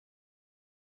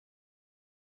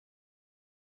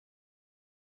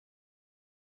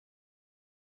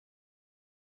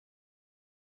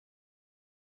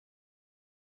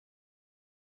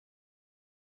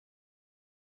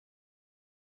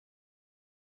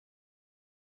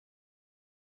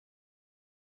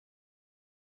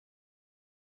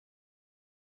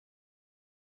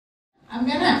I'm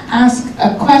going to ask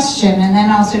a question, and then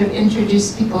I'll sort of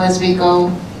introduce people as we go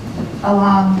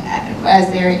along as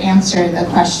they answer the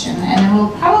question, and then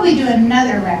we'll probably do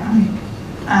another round.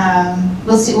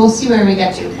 We'll see where we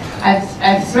get to.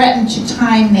 I've threatened to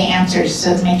time the answers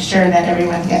so to make sure that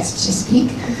everyone gets to speak.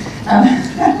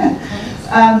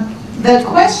 The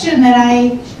question that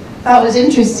I thought was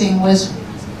interesting was,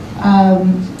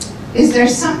 is there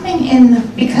something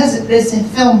because this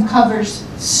film covers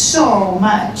so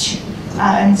much,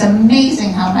 and it's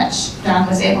amazing how much John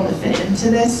was able to fit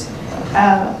into this,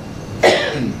 that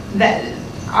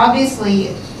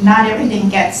obviously not everything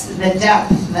gets the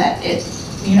depth that it,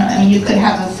 I mean, you could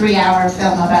have a 3-hour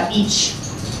film about each,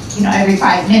 every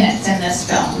 5 minutes in this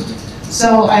film.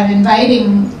 So I'm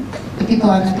inviting the people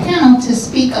on the panel to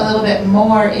speak a little bit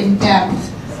more in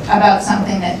depth about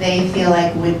something that they feel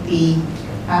like would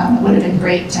have been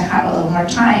great to have a little more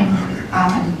time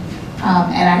on.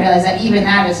 And I realize that even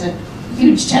that is a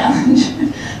huge challenge.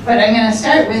 But I'm going to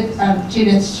start with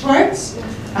Judith Schwartz,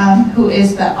 who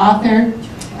is the author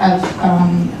of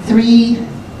 3,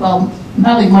 well,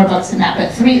 probably more books than that,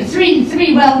 but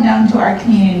three well-known to our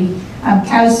community: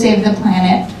 Cows Save the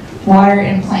Planet, Water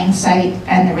in Plain Sight,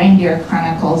 and The Reindeer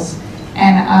Chronicles.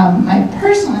 And my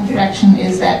personal introduction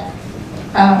is that,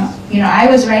 I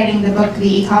was writing the book,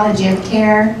 The Ecology of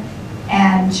Care,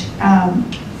 and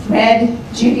read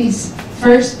Judy's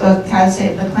first book, Cows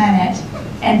Save the Planet,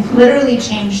 and literally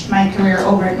changed my career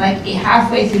over. Like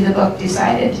halfway through the book,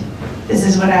 decided this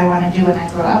is what I want to do when I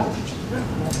grow up.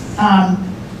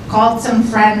 Called one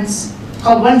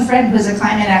friend who's a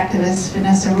climate activist,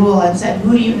 Vanessa Rule, and said,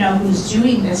 who do you know who's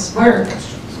doing this work?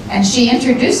 And she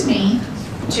introduced me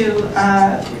to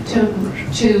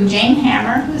Jane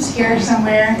Hammer, who's here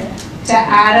somewhere, to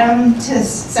Adam, to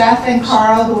Seth and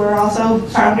Carl, who were also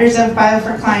founders of Bio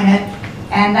for Climate.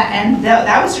 And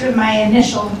that was sort of my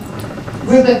initial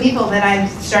group of people that I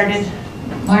started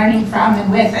learning from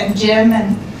and with, and Jim,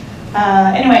 and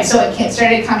anyway, so it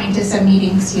started coming to some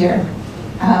meetings here.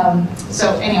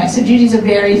 So Judy's a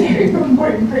very, very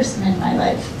important person in my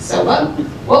life. So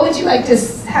what would you like to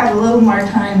have a little more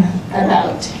time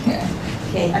about here?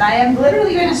 Okay. And I am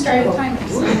literally going to start a timer.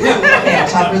 Okay, I'll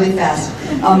talk really fast.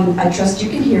 I trust you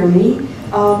can hear me.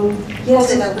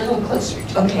 Yes. A little closer.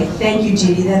 Okay, thank you,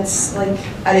 Didi. That's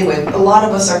anyway, a lot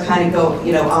of us are kind of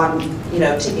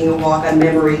taking a walk on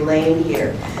memory lane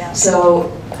here. Yeah.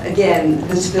 So again,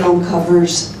 this film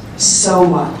covers so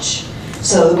much.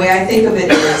 So the way I think of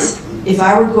it is, if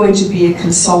I were going to be a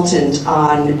consultant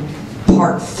on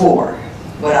part 4,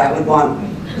 what I would want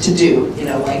to do,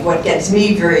 what gets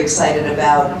me very excited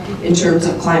about in terms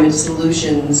of climate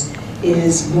solutions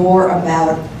is more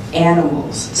about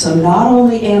animals. So not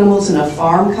only animals in a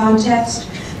farm context,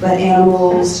 but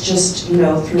animals just,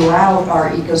 throughout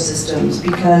our ecosystems,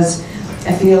 because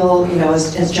I feel,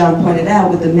 as John pointed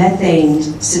out, with the methane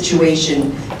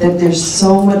situation, that there's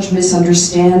so much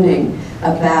misunderstanding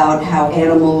about how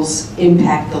animals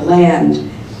impact the land,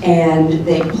 and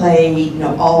they play,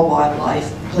 all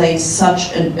wildlife plays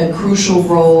such a crucial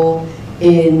role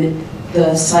in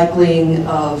the cycling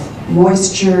of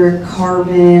moisture,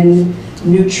 carbon,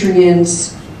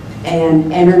 nutrients,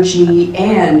 and energy,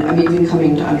 and I'm even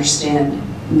coming to understand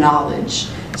knowledge.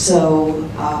 So,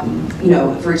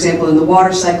 for example, in the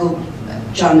water cycle,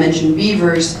 John mentioned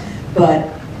beavers, but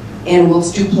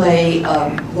animals do play a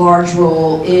large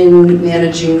role in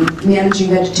managing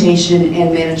vegetation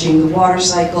and managing the water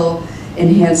cycle,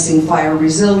 enhancing fire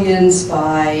resilience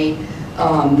by,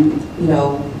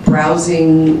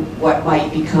 browsing what might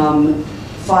become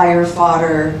fire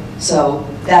fodder. So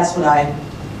that's what I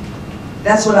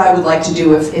would like to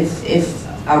do if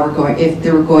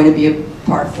there were going to be a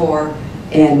part 4,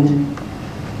 and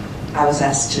I was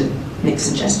asked to make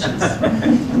suggestions.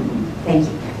 Thank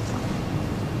you.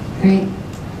 Great.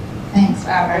 Thanks.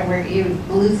 Wow, you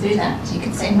blew through that. You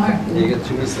could say more. You get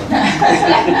 2 minutes left.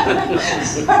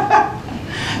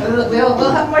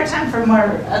 We'll have more time for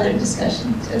more other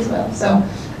discussions as well. So,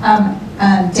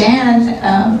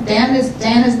 Dan is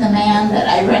the man that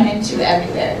I run into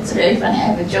everywhere. It's very funny. I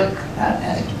have a joke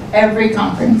about every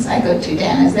conference I go to.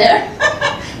 Dan is there.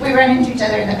 We run into each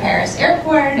other in the Paris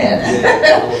airport, and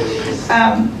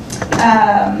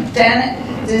Dan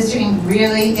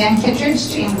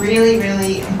Kittredge doing really,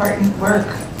 really important work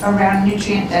around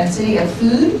nutrient density of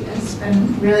food. It's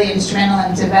been really instrumental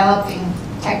in developing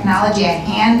technology, a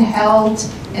handheld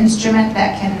instrument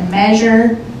that can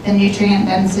measure the nutrient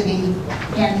density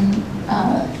in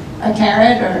a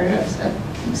carrot or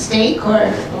a steak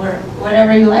or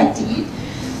whatever you like to eat.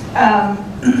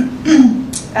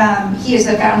 He is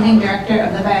the founding director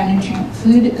of the Bionutrient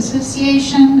Food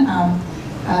Association.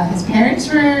 his parents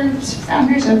were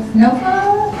founders of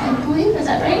NOFA, I believe. Is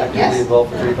that right? Yes.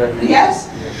 Involved for 35 years. Yes.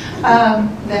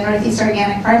 The Northeast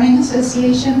Organic Farming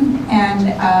Association,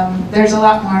 and there's a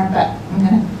lot more, but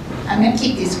I'm gonna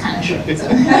keep these kind of short. So.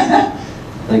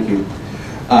 Thank you.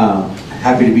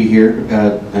 Happy to be here.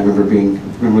 I remember being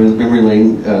memory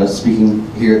lane speaking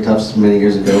here at Tufts many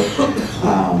years ago,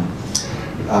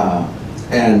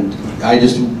 and I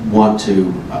just want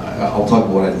to. I'll talk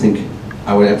about what I think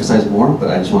I would emphasize more,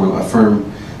 but I just want to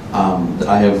affirm that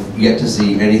I have yet to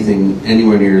see anything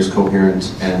anywhere near as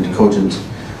coherent and cogent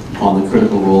on the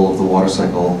critical role of the water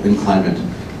cycle in climate.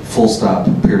 Full stop.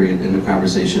 Period. End of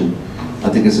conversation. I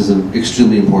think this is an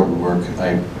extremely important work.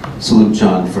 I salute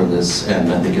John for this,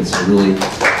 and I think it's a really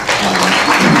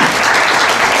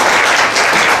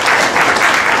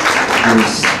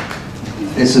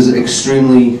this is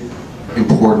extremely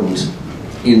important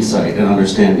insight and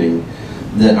understanding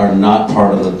that are not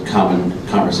part of the common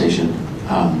conversation.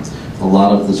 A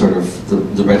lot of the sort of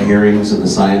the red herrings and the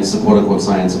science, the quote-unquote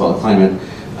science about climate,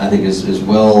 I think is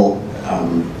well,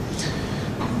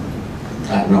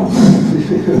 I don't know,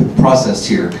 processed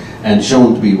here and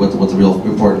shown to be what the real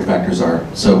important factors are.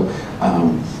 So,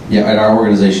 yeah, at our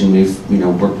organization, we've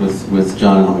worked with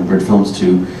John and Hummingbird Films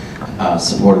to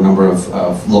support a number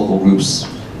of local groups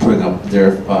putting up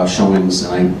their showings,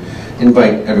 and I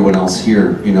invite everyone else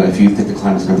here, if you think the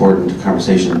climate is an important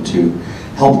conversation, to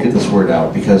help get this word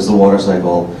out, because the water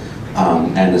cycle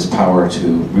and its power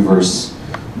to reverse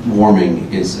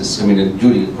warming is I mean,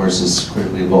 Didi, of course, is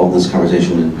critically involved in this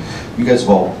conversation, and you guys have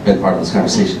all been part of this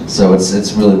conversation, so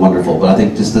it's really wonderful. But I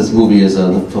think just this movie is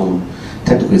the film,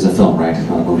 technically is a film, right?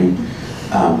 Not a movie.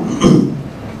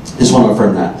 Just want to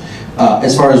affirm that.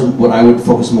 As far as what I would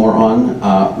focus more on,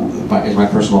 my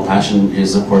personal passion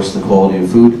is, of course, the quality of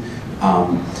food.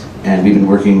 And we've been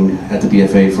working at the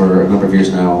BFA for a number of years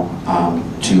now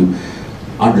to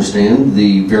understand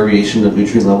the variation of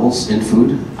nutrient levels in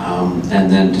food, and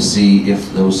then to see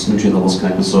if those nutrient levels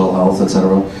connect with soil health,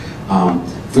 etc.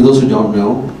 For those who don't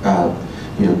know,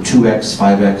 2x,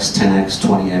 5x, 10x,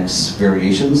 20x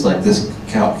variations, like this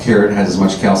carrot has as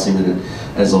much calcium in it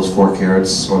as those 4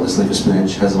 carrots, or this leaf of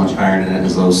spinach has as much iron in it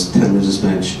as those 10 leaves of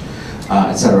spinach,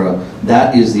 etc.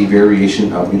 That is the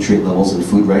variation of nutrient levels in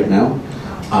food right now.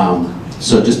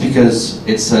 So just because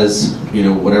it says,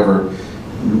 whatever,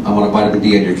 I want a vitamin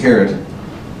D in your carrot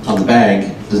on the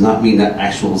bag, does not mean that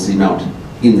actual is the amount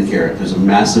in the carrot. There's a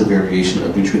massive variation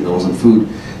of nutrient levels in food,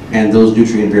 and those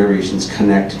nutrient variations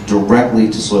connect directly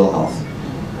to soil health.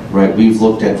 Right? We've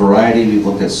looked at variety, we've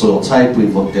looked at soil type,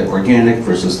 we've looked at organic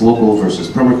versus local versus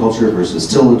permaculture versus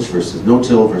tillage versus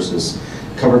no-till versus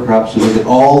cover crops. We looked at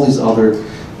all these other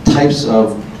types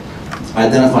of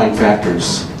identifying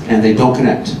factors, and they don't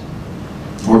connect.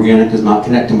 Organic does not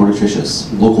connect to more nutritious.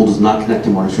 Local does not connect to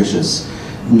more nutritious.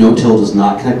 No-till does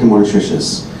not connect to more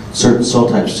nutritious. Certain soil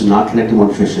types do not connect to more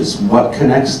nutritious. What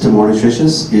connects to more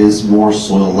nutritious is more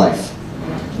soil life.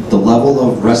 The level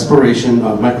of respiration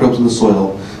of microbes in the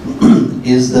soil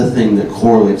is the thing that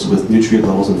correlates with nutrient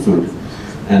levels in food.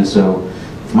 And so,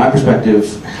 from my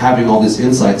perspective, having all these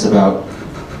insights about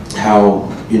how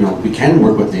we can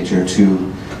work with nature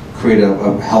to create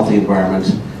a healthy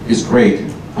environment is great.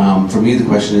 For me, the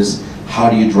question is, how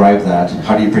do you drive that?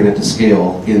 How do you bring it to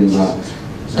scale in the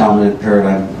dominant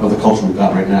paradigm of the culture we've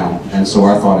got right now? And so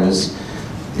our thought is,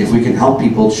 if we can help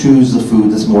people choose the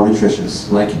food that's more nutritious,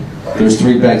 like there's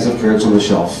 3 bags of carrots on the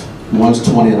shelf. One's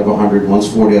 20 out of 100, one's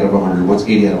 40 out of 100, one's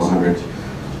 80 out of 100.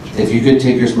 If you could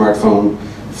take your smartphone,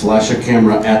 flash a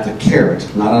camera at the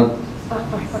carrot, not a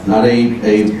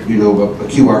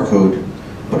QR code,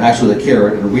 but actually the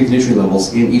carrot, and read the nutrient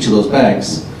levels in each of those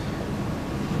bags,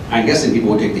 I'm guessing people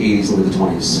would take the 80s and leave the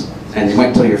 20s. And you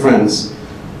might tell your friends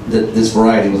that this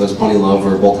variety, whether it's Bunny Love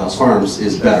or Bolthouse Farms,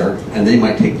 is better, and they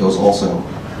might take those also.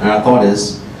 And our thought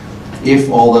is, if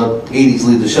all the 80s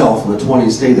leave the shelf and the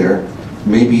 20s stay there,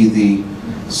 maybe the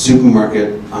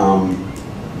supermarket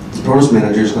produce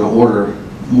manager is going to order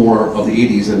more of the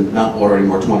 80s and not order any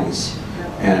more 20s.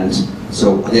 And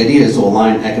so the idea is to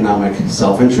align economic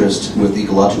self-interest with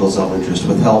ecological self-interest,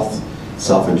 with health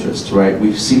self-interest, right?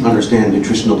 We understand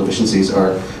nutritional deficiencies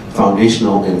are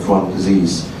foundational in chronic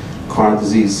disease. Chronic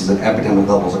disease is at epidemic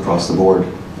levels across the board.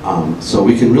 So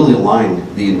we can really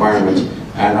align the environment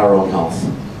and our own health.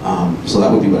 So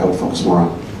that would be what I would focus more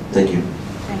on. Thank you.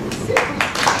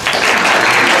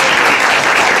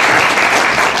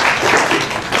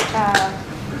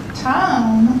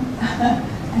 Tom,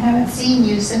 I haven't seen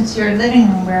you since your living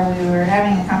room where we were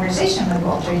having a conversation with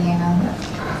Walter Yang.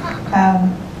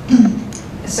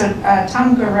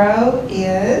 Tom Goreau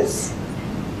is,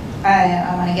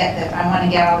 I want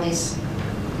to get all these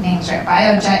names right,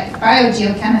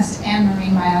 Biogeochemist and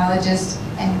marine biologist,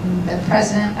 and the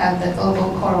president of the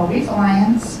Global Coral Reef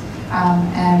Alliance,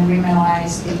 and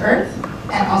Remineralize the Earth,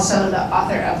 and also the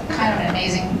author of kind of an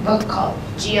amazing book called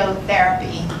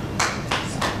Geotherapy.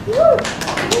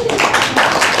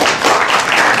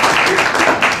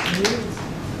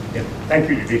 Yeah, thank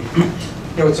you, Didi.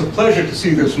 It's a pleasure to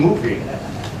see this movie.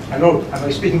 I know, am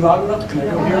I speaking loud enough? Can I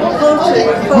go here?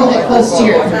 Hold it close to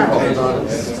your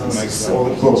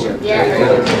Closer.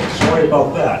 Yeah. Sorry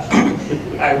about that.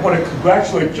 I want to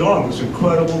congratulate John on this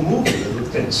incredible movie.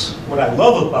 It's, what I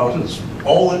love about it is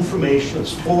all information.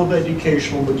 It's full of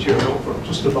educational material for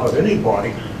just about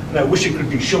anybody. And I wish it could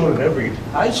be shown in every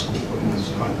high school in this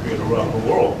country and around the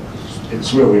world.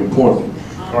 It's really important,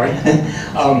 all right?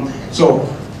 So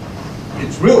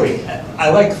it's really, I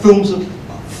like films that are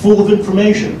full of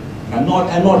information. I'm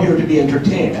not here to be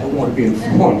entertained. I want to be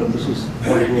informed, and this is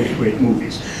one of those great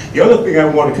movies. The other thing I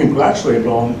want to congratulate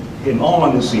him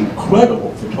on is the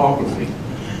incredible photography.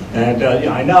 And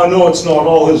I now know it's not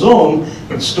all his own,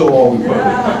 but it's still all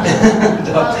incredible.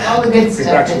 All the good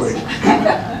stuff.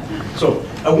 Congratulations. So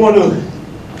I want to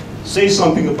say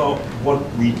something about what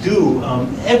we do.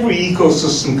 Every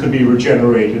ecosystem can be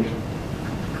regenerated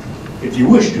if you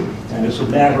wish to, and it's a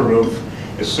matter of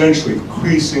essentially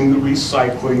increasing the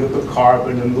recycling of the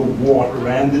carbon and the water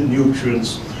and the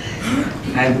nutrients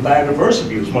and the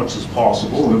biodiversity as much as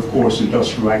possible. And of course,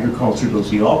 industrial agriculture does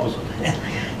the opposite.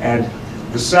 And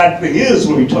the sad thing is,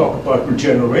 when we talk about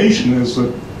regeneration, is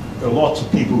that there are lots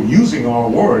of people using our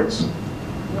words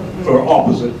for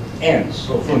opposite ends.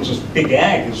 So for instance, Big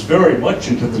Ag is very much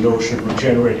into the notion of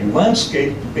regenerating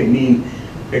landscape. They mean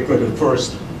they're going to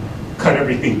first cut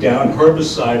everything down,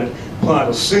 herbicide it, plant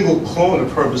a single clone of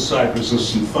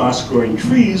herbicide-resistant fast-growing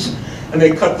trees, and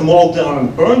they cut them all down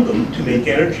and burn them to make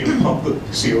energy and pump the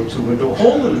CO2 into a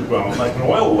hole in the ground, like an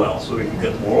oil well, so they can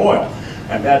get more oil.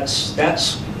 And that's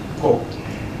quote,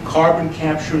 carbon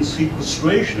capture and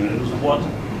sequestration, and is what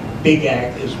Big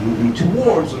Ag is moving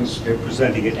towards, and they're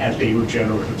presenting it as a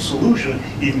regenerative solution,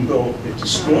 even though it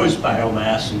destroys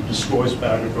biomass and destroys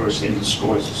biodiversity and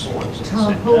destroys the soils.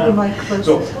 Tom, hold the mic close.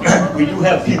 So we do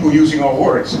have people using our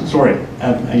words. Sorry,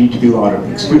 I need to be louder.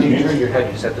 Excuse me. Turn your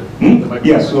head, you said the microphone.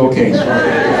 Yes, okay,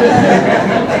 sorry.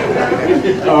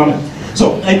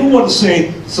 So I do want to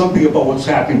say something about what's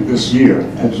happening this year.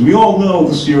 As we all know,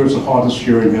 this year is the hottest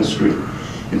year in history.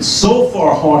 It's so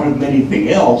far hotter than anything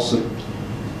else that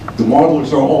the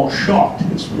modelers are all shocked.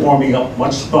 It's warming up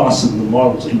much faster than the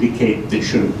models indicate that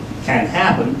can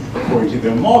happen according to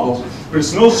their models. But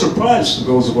it's no surprise to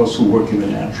those of us who work in the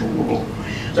natural world.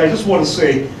 So I just want to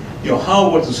say, how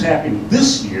what is happening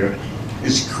this year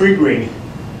is triggering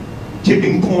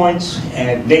tipping points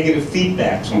and negative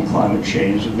feedbacks on climate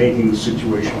change and making the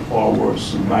situation far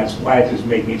worse. And that's why it is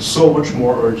making it so much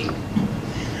more urgent.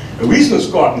 The reason it's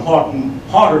gotten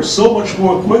hotter so much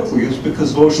more quickly is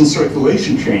because of ocean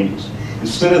circulation changes.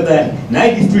 Instead of that,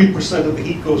 93% of the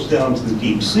heat goes down to the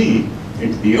deep sea,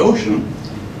 into the ocean,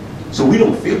 so we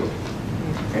don't feel it.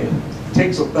 Okay? It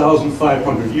takes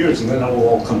 1,500 years and then it will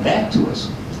all come back to us.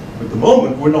 But at the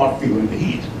moment, we're not feeling the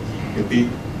heat. If the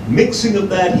mixing of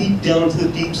that heat down to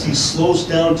the deep sea slows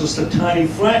down just a tiny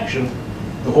fraction,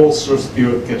 the whole surface of the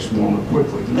Earth gets warmer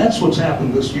quickly. And that's what's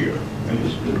happened this year. And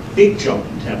there's been a big jump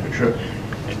in temperature.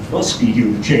 It must be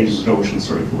due to changes in ocean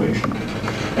circulation.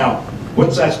 Now,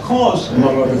 what that's caused,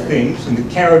 among other things, in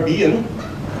the Caribbean,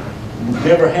 we've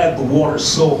never had the water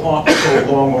so hot so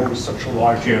long over such a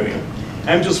large area.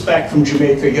 I'm just back from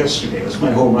Jamaica yesterday. It's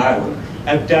my home island.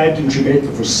 I've dived in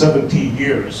Jamaica for 70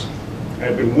 years.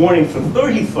 I've been warning for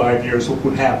 35 years what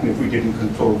would happen if we didn't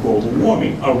control global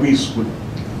warming. Our reefs would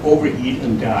overheat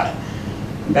and die.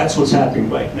 And that's what's happening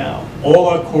right now. All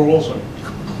our corals are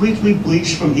completely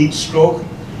bleached from heat stroke,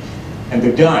 and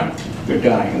they're dying. They're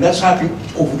dying. And that's happening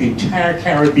over the entire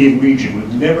Caribbean region.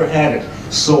 We've never had it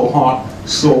so hot,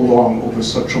 so long over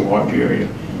such a large area.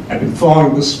 I've been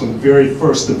following this from the very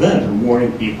first event and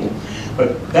warning people.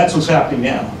 But that's what's happening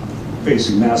now,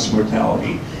 facing mass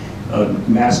mortality,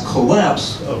 mass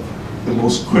collapse of the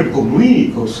most critical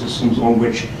marine ecosystems on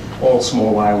which all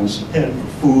small islands depend for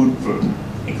food, for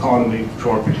economy,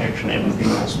 shore protection, everything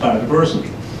else,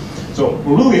 biodiversity. So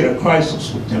we're really at a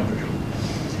crisis with temperature.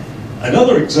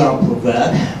 Another example of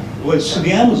that relates to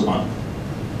the Amazon.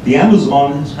 The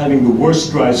Amazon is having the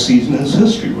worst dry season in its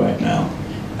history right now.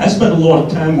 I spent a lot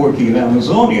of time working in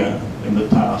Amazonia in the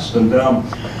past, and the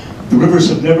rivers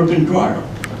have never been drier.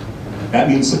 That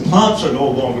means the plants are no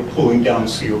longer pulling down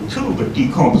CO2, but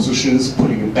decomposition is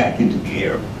putting it back into the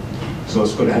air. So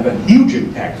it's going to have a huge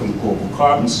impact on the global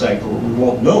carbon cycle. We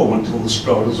won't know until the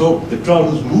drought is over. The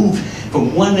drought has moved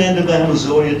from one end of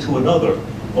Amazonia to another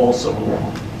all summer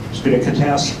long. It's been a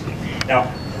catastrophe.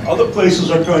 Now, other places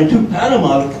are trying to.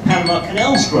 Panama, the Panama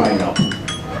Canal's drying up.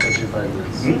 That's your 5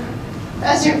 minutes.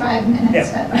 That's your 5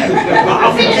 minutes.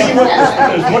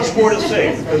 There's much more to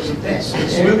say, because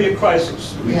it's really a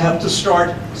crisis. We have to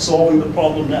start solving the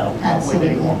problem now. Not wait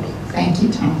any longer. Thank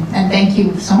you, Tom. And thank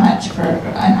you so much for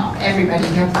everybody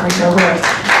here for your work.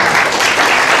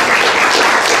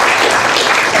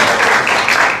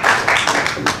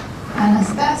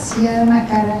 Anastassia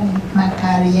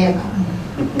Makarieva,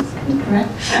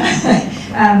 correct?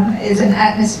 Is an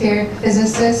atmospheric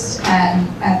physicist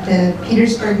at the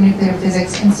Petersburg Nuclear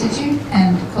Physics Institute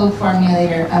and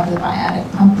co-formulator of the Biotic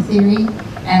pump theory.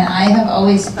 And I have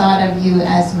always thought of you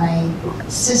as my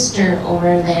sister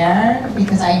over there,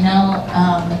 because I know,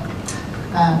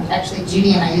 actually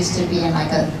Judy and I used to be in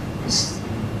like a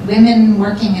women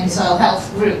working in soil health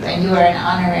group, and you are an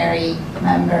honorary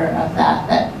member of that.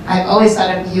 But I've always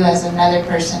thought of you as another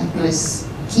person who is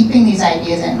keeping these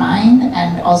ideas in mind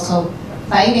and also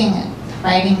fighting,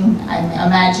 I'm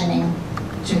imagining,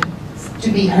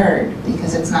 to be heard,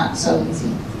 because it's not so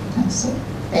easy. So,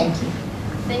 thank you.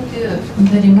 Thank you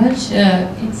very much.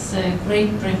 It's a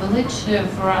great privilege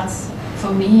for us,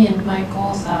 for me and my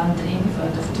co-author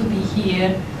to be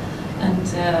here. And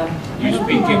you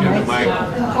speak into the mic.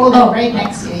 Oh, right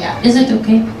next to you, yeah. Is it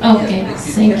okay? Okay,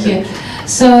 thank you.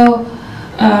 So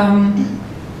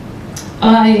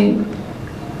I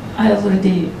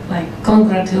already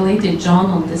congratulated John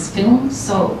on this film,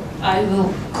 so I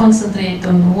will concentrate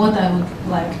on what I would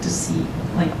like to see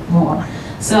more.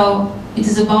 So it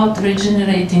is about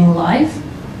regenerating life,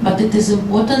 but it is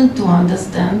important to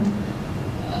understand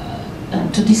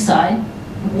and to decide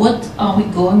what are we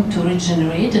going to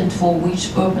regenerate and for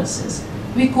which purposes.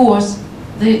 Because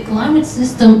the climate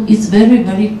system is very,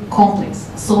 very complex,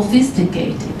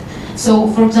 sophisticated. So,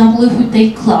 for example, if we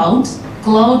take clouds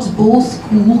both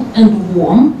cool and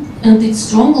warm, and it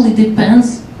strongly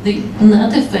depends the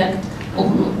net effect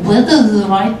of whether the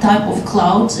right type of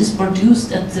clouds is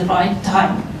produced at the right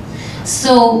time.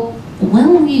 So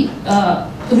when we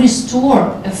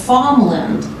restore a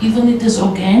farmland, even it is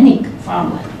organic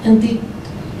farmland, and it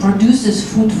produces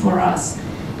food for us,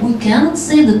 we cannot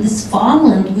say that this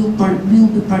farmland will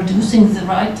be producing the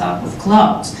right type of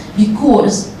clouds,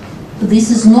 because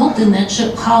this is not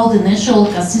how the natural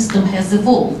ecosystem has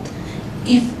evolved.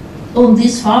 If on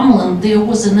this farmland there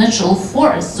was a natural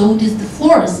forest, so it is the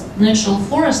natural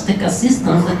forest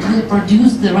ecosystem that will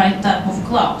produce the right type of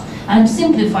clouds. I'm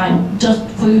simplifying just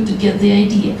for you to get the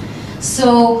idea.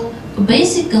 So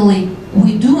basically,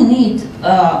 we do need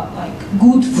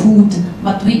good food,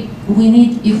 but we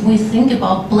need, if we think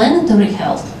about planetary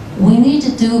health, we need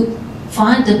to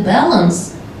find a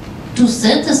balance to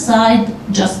set aside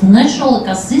just natural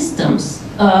ecosystems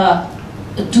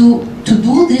to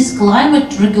do this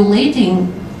climate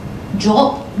regulating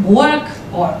work,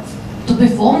 or to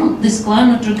perform this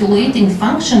climate regulating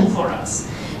function for us.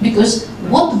 Because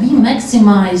what we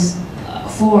maximize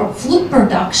for food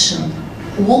production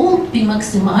won't be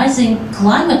maximizing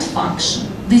climate function.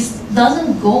 This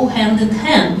doesn't go hand in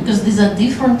hand, because these are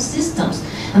different systems.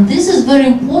 And this is very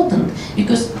important,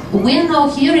 because we're now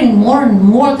hearing more and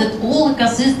more that all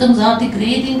ecosystems are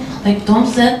degrading, like Tom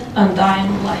said, and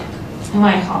I'm like,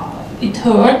 my heart, it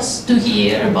hurts to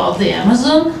hear about the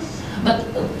Amazon, but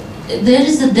there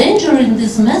is a danger in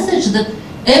this message that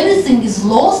everything is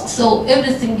lost, so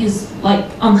everything is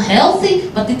unhealthy,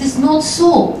 but it is not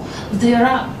so. There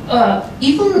are,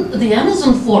 even the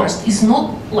Amazon forest is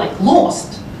not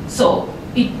lost, so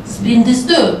it's been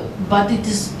disturbed, but it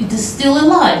is still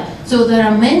alive. So there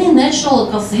are many natural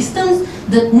ecosystems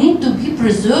that need to be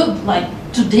preserved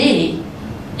today,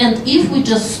 and if we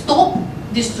just stop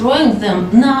destroying them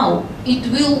now, it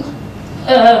will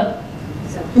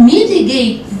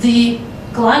mitigate the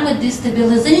climate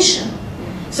destabilization.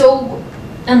 So,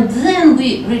 and then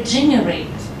we regenerate,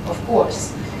 of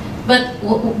course. But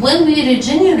when we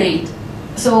regenerate,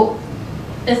 so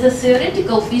as a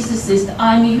theoretical physicist,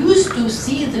 I'm used to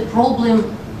see the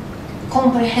problem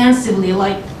comprehensively,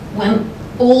 like when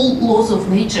all laws of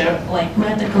nature, like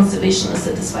matter conservation, are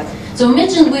satisfied. So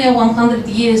imagine we are 100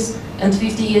 years and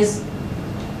 50 years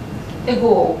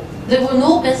ago. There were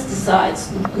no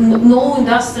pesticides, no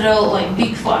industrial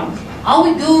big farm. Are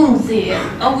we going there?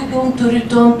 Are we going to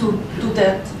return to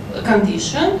that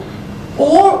condition?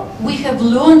 Or we have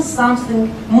learned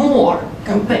something more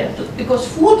compared to, because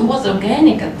food was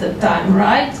organic at the time,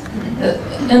 right?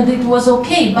 And it was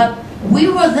okay, but we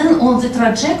were then on the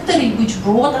trajectory which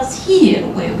brought us here,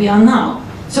 where we are now.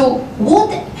 So what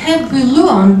have we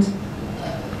learned?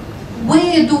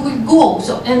 Where do we go?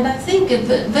 So, and I think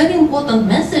a very important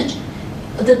message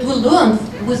that we learned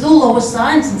with all our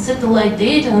science and satellite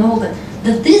data and all that,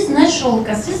 that these natural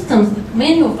ecosystems that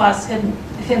many of us have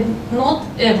not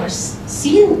ever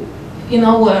seen in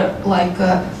our, like,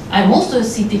 I'm also a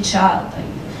city child,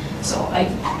 so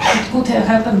it could have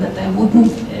happened that I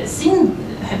wouldn't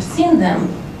have seen them.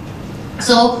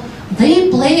 So they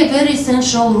play a very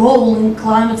essential role in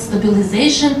climate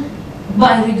stabilization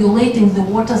by regulating the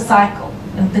water cycle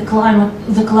and the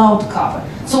cloud cover.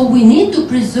 So we need to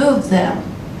preserve them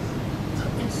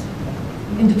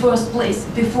in the first place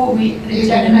before we. You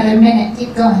got another minute.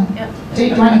 Keep going. Yeah. Do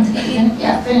you want to finish?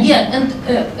 Yeah, finish. Yeah, and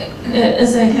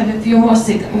as I have a few more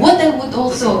seconds, what I would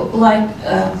also like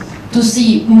to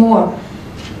see more.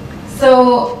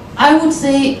 So I would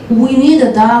say we need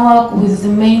a dialogue with the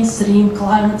mainstream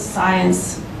climate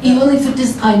science, even if it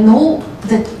is, I know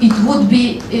that it would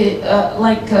be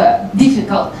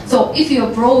difficult. So if you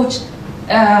approach,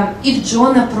 if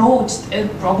John approached, and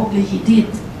probably he did,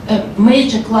 a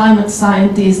major climate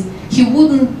scientist, he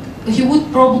would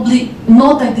probably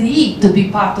not agree to be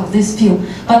part of this field.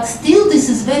 But still this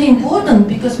is very important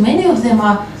because many of them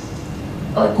are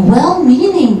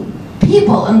well-meaning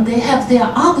people and they have their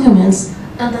arguments,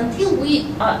 and until we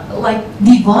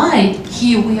divide,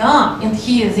 here we are and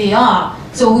here they are,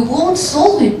 so we won't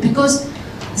solve it, because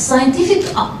scientific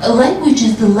language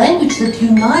is the language that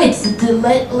unites, the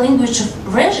language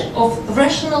of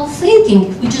rational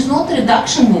thinking, which is not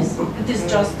reductionism. It is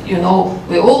just,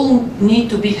 we all need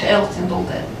to be healthy and all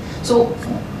that. So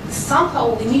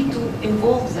somehow we need to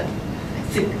involve them, I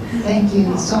think. Thank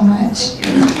you so much.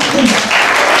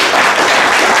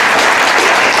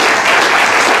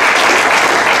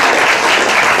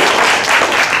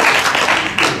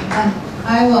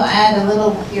 I will add a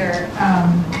little here.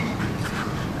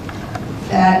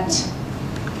 That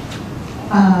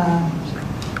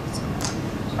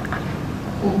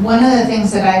one of the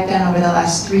things that I've done over the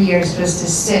last 3 years was to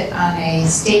sit on a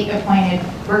state-appointed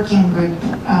working group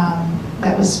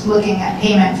that was looking at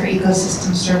payment for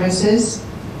ecosystem services.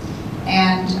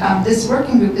 And this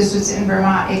working group, this was in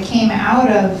Vermont, it came out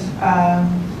of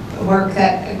work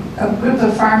that a group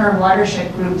of farmer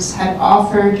watershed groups had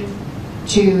offered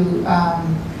to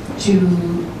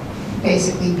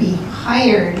basically be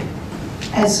hired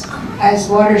as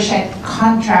watershed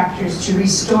contractors to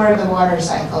restore the water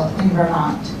cycle in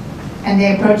Vermont. And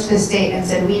they approached the state and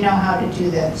said, we know how to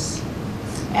do this.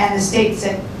 And the state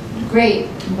said, great,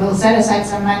 we'll set aside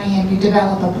some money and you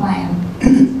develop a plan.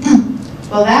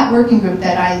 Well, that working group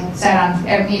that I sat on,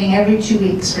 meeting every 2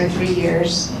 weeks for 3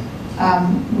 years,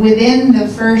 within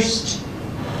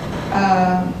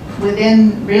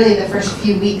really the first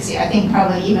few weeks, I think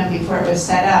probably even before it was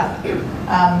set up,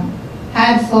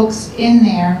 had folks in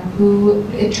there who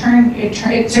it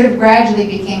sort of gradually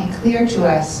became clear to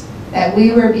us that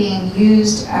we were being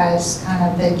used as kind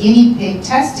of the guinea pig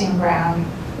testing ground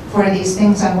for these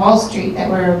things on Wall Street that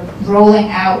were rolling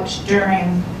out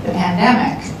during the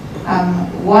pandemic.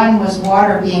 One was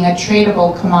water being a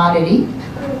tradable commodity,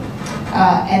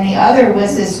 and the other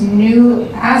was this new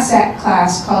asset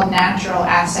class called natural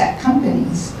asset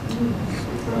companies.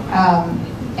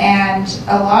 And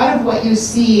a lot of what you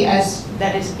see as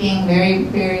that is being very,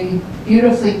 very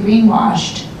beautifully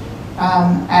greenwashed,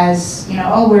 as we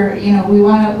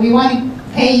want to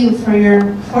pay you for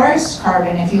your forest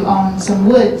carbon if you own some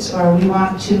woods, or we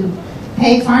want to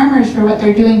pay farmers for what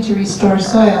they're doing to restore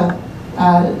soil.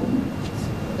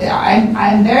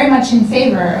 I'm very much in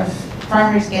favor of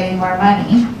farmers getting more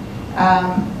money,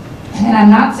 and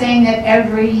I'm not saying that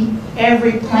every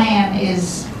plan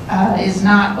is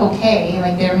not okay.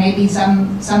 Like there may be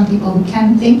some people who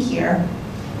can think here,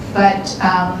 but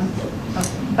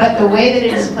the way that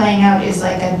it is playing out is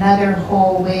like another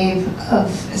whole wave of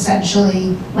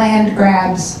essentially land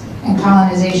grabs and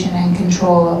colonization and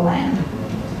control of land.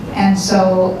 And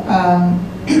so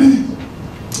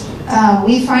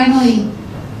we finally,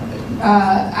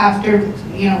 after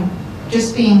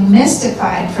just being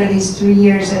mystified for these 3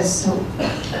 years as to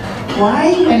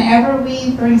why, whenever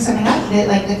we bring something up, that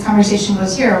like the conversation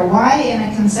goes here, why in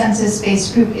a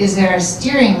consensus-based group is there a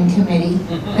steering committee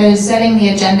that is setting the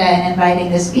agenda and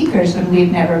inviting the speakers when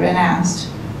we've never been asked?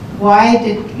 Why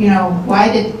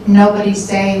did nobody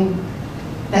say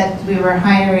that we were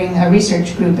hiring a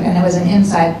research group and it was an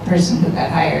inside person who got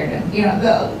hired? And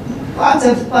lots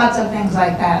of things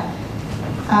like that.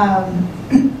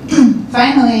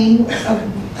 Finally,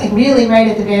 like really right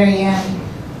at the very end,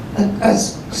 a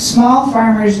small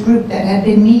farmers group that had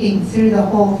been meeting through the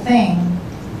whole thing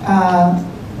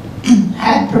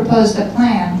had proposed a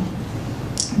plan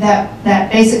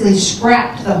that basically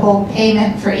scrapped the whole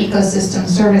payment for ecosystem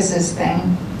services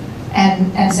thing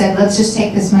and said, let's just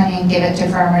take this money and give it to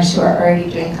farmers who are already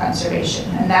doing conservation.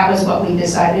 And that was what we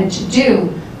decided to do,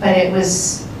 but it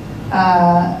was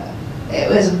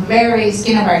very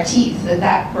skin of our teeth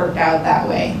that worked out that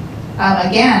way.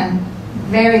 Again,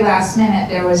 very last minute,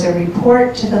 there was a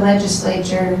report to the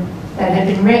legislature that had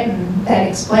been written that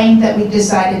explained that we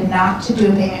decided not to do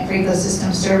a payment for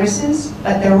ecosystem services,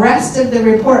 but the rest of the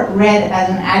report read as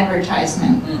an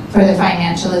advertisement for the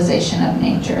financialization of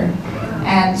nature.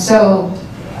 And so,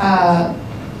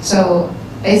 so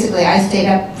basically I stayed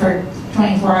up for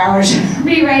 24 hours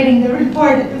rewriting the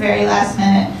report at the very last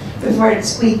minute before it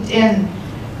squeaked in,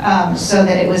 so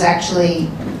that it was actually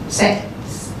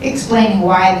explaining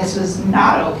why this was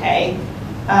not okay.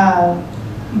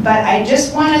 But I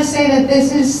just want to say that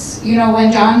this is, you know,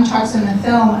 when John talks in the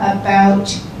film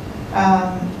about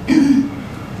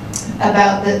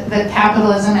about the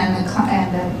capitalism and the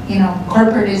you know,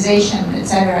 corporatization,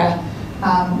 etc.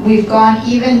 We've gone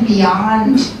even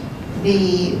beyond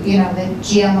the, you know, the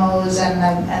GMOs and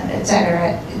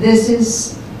etc. This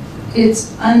is,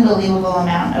 it's unbelievable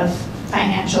amount of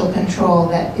financial control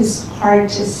that is hard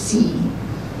to see.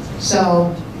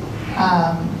 So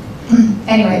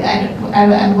anyway,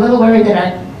 I'm a little worried that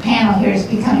our panel here is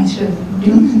becoming sort of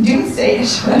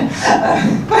doomsday-ish,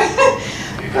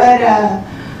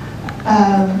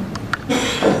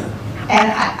 and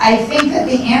I think that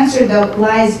the answer, though,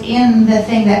 lies in the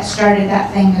thing that started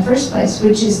that thing in the first place,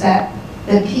 which is that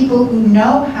the people who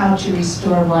know how to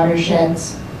restore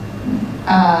watersheds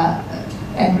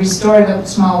and restore the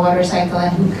small water cycle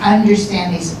and who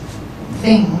understand these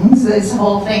things, this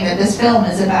whole thing that this film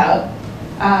is about,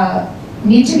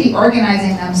 need to be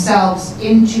organizing themselves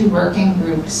into working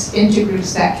groups, into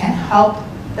groups that can help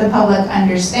the public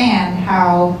understand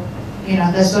how, you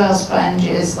know, the soil sponge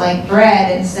is like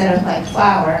bread instead of like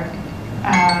flour,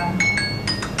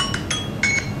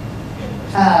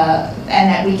 and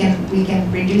that we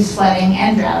can reduce flooding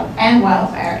and drought and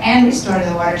wildfire and restore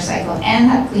the water cycle and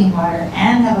have clean water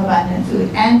and have abundant food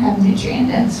and have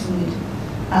nutrient-dense food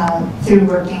through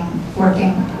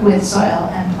working with soil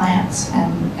and plants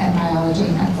and biology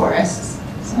and forests.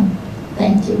 So,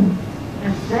 thank you.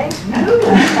 Thank you.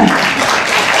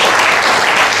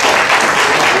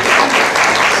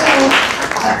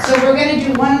 So we're going to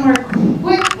do one more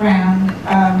quick round,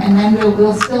 and then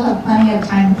we'll still have plenty of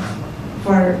time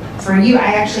for you.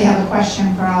 I actually have a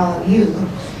question for all of you.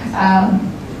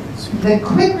 The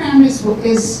quick round is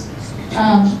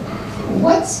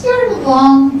what's your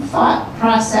long thought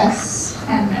process,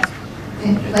 and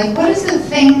like what is the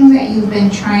thing that you've been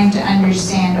trying to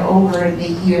understand over the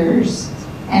years,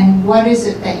 and what is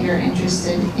it that you're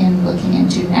interested in looking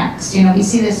into next? You know, we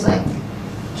see this like,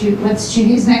 what's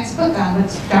Judy's next book on?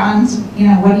 What's John's, you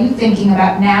know, what are you thinking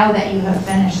about now that you have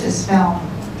finished this film?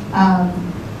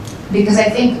 Because I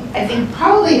think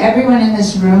probably everyone in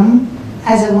this room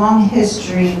has a long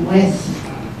history with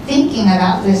thinking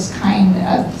about this kind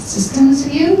of systems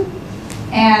view,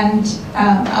 and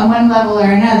on one level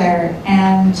or another,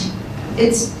 and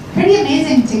it's pretty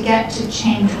amazing to get to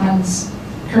change one's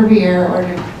career or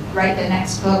to write the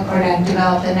next book or to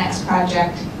develop the next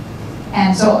project.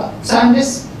 And so I'm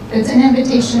just, it's an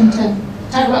invitation to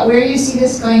talk about where you see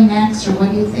this going next, or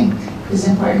what do you think is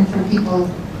important for people.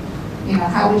 You know,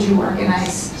 how would you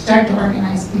start to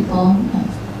organize people?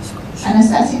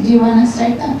 Anastassia, do you want to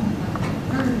start that?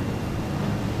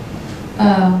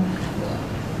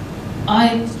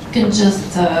 I can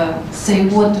just say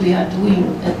what we are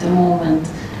doing at the moment.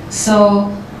 So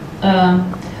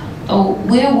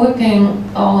we are working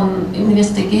on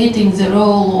investigating the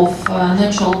role of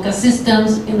natural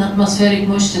ecosystems in atmospheric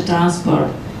moisture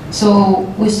transport. So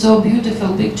we saw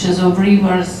beautiful pictures of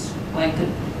rivers, like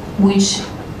which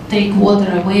take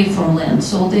water away from land.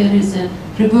 So there is a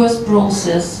reverse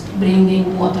process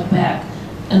bringing water back,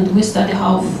 and we study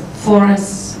how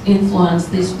forests influence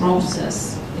this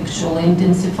process, actually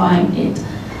intensifying it.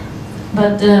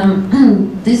 But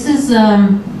this is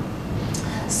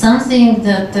something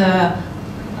that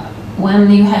when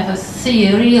you have a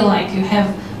theory, like you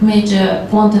have major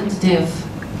quantitative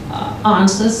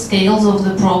answers, scales of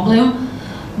the problem,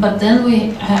 but then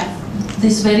we have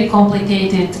this very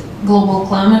complicated global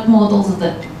climate models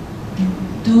that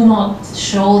do not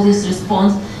show this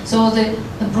response. So the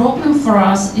problem for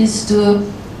us is to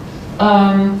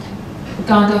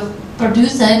kind of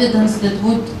produce evidence that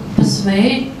would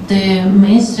persuade the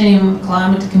mainstream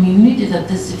climate community that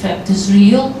this effect is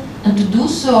real, And to do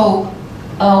so,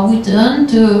 we turn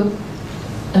to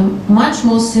a much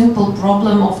more simple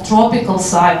problem of tropical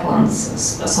cyclones.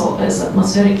 So as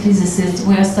atmospheric physicists,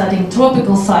 we are studying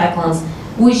tropical cyclones,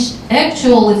 which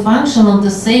actually function on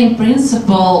the same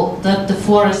principle that the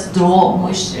forests draw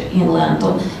moisture inland,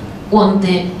 on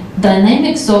the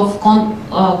dynamics of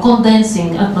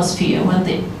condensing atmosphere, when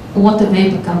the water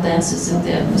vapor condenses in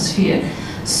the atmosphere.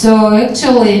 So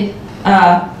actually,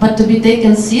 but to be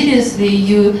taken seriously,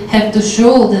 you have to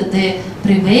show that the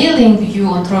prevailing view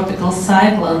on tropical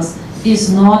cyclones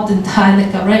is not entirely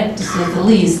correct, to say the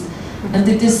least. And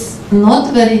it is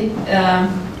not very,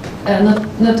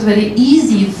 not very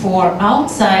easy for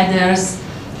outsiders,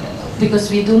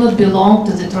 because we do not belong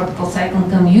to the tropical cyclone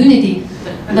community.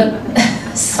 But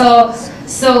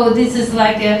so this is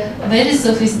like a very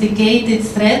sophisticated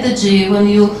strategy. When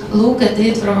you look at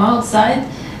it from outside,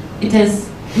 it has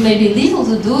maybe little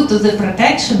to do to the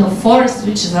protection of forests,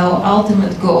 which is our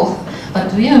ultimate goal.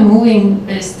 But we are moving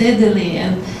very steadily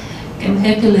and can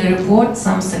happily report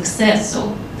some success.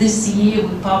 So this year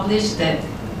we published a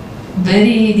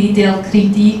very detailed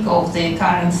critique of the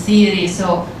current theory,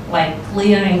 so like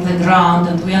clearing the ground,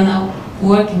 and we are now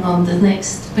working on the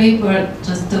next paper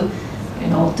just to, you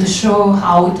know, to show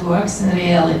how it works in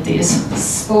reality.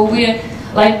 So we're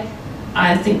like,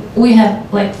 I think we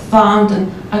have like found an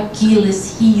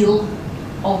Achilles heel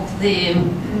of the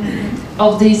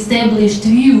established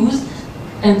views,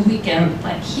 and we can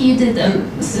like hit it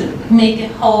and make a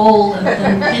hole and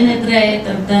then penetrate,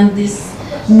 and then this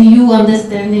new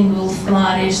understanding will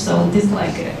flourish. So it is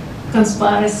like a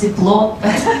conspiracy plot.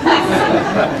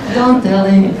 Don't tell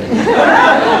anybody.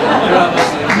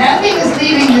 Nothing is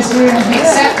leaving this room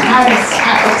except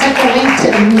a link to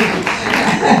the movie.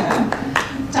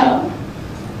 Tom,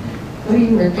 what are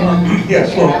you working on?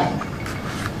 Yes, well,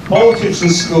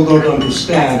 politicians still don't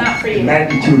understand the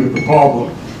magnitude of the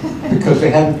problem because they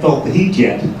haven't felt the heat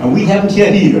yet. And we haven't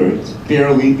yet either. It's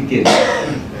barely beginning.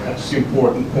 That's the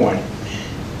important point.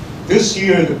 This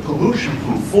year, the pollution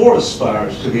from forest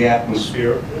fires to the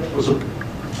atmosphere was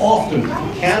often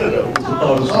from Canada. It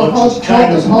was about as much as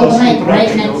China's industrial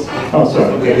production. Oh,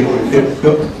 sorry. Okay.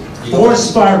 The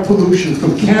forest fire pollution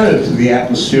from Canada to the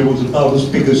atmosphere was about as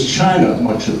big as China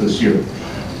much of this year.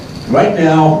 Right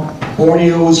now,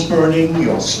 Borneo is burning,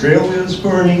 Australia is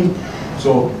burning,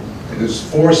 so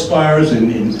there's forest fires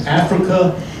in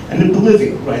Africa and in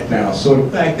Bolivia right now. So in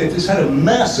fact, they've just had a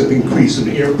massive increase in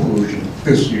air pollution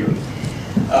this year.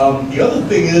 The other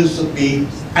thing is that the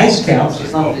ice caps...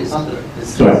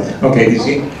 Sorry, okay,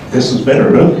 this is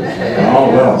better, huh? Oh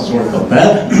well, sorry about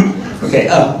that. Okay,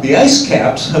 the ice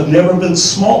caps have never been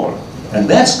smaller, and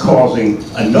that's causing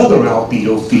another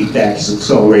albedo feedback, is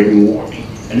accelerating warming.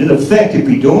 And in effect, if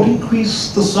we don't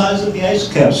increase the size of the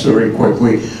ice caps very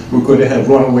quickly, we're going to have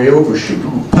runaway overshoot.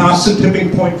 We'll pass the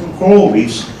tipping point for coral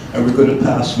reefs, and we're going to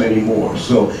pass many more.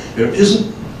 So there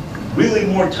isn't really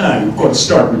more time. We're going to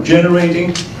start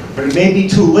regenerating, but it may be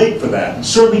too late for that. It's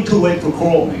certainly too late for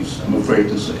coral reefs, I'm afraid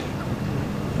to say.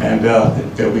 And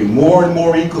there'll be more and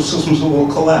more ecosystems that will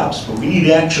collapse, but we need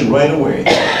action right away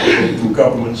from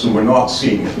governments, and we're not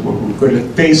seeing it. What we're going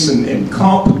to face in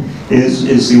COP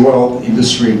is the oil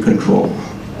industry in control.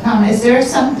 Tom, is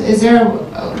there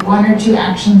one or two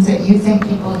actions that you think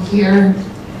people here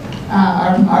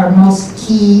are most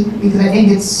key? Because I think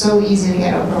it's so easy to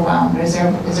get overwhelmed. Is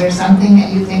there something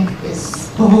that you think is...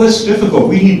 Well, that's difficult.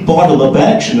 We need bottom-up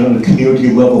action on the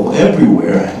community level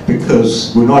everywhere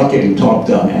because we're not getting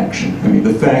top-down action. I mean,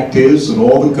 the fact is that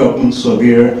all the governments are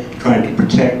there trying to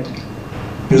protect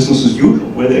business as usual,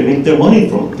 where they make their money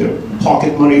from. Their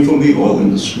pocket money from the oil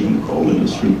industry and the coal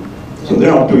industry. So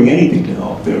they're not doing anything to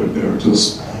help. They're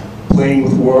just playing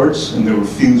with words, and they're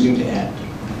refusing to act.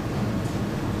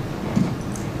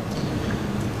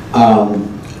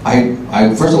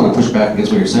 I first want to push back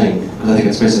against what you're saying, because I think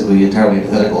it's basically entirely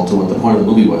antithetical to what the point of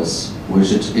the movie was,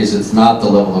 which is it's not the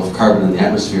level of carbon in the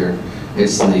atmosphere,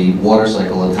 it's the water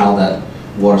cycle and how that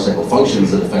water cycle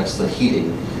functions that affects the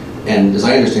heating. And as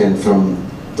I understand from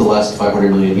the last 500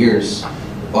 million years,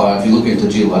 if you look into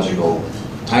geological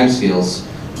timescales,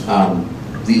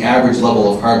 the average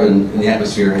level of carbon in the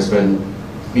atmosphere has been,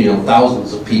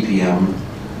 thousands of ppm,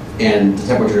 and the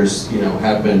temperatures,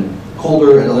 have been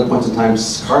colder at other points in time.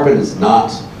 Carbon is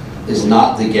not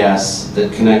the gas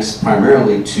that connects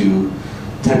primarily to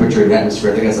temperature in the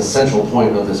atmosphere. I think that's a central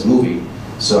point of this movie.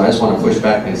 So I just want to push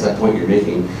back against that point you're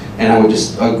making. And I would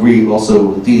just agree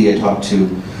also, Didi, I talked to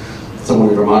someone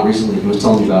in Vermont recently who was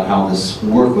telling me about how this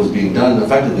work was being done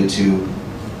effectively to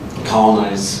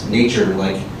colonize nature,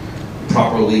 like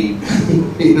properly,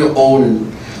 own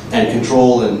and and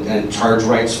control and charge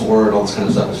rights for and all this kind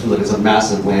of stuff. I feel like it's a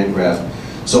massive land grab.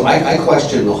 So I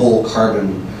question the whole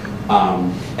carbon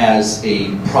as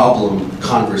a problem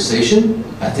conversation.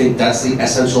 I think that's the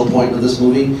essential point of this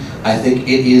movie. I think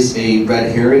it is a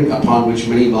red herring upon which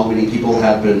many people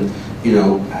have been, you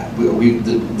know,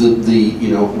 you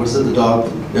know, what's it, the dog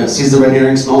sees the red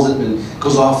herring, smells it, and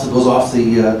goes off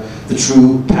the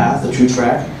true path, the true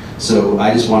track. So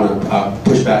I just want to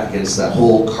push back against that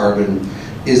whole carbon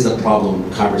is the problem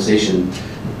conversation.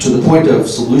 To the point of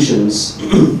solutions,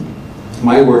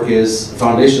 my work is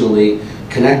foundationally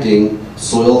connecting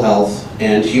soil health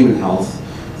and human health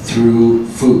through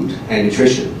food and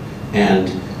nutrition. And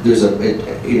there's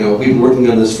you know, we've been working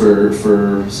on this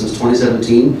since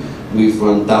 2017. We've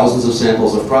run thousands of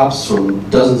samples of crops from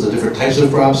dozens of different types of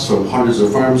crops, from hundreds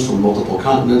of farms, from multiple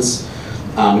continents.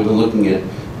 We've been looking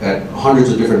at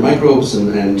hundreds of different microbes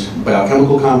and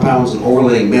biochemical compounds and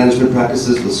overlaying management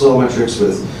practices with soil metrics,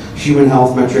 with human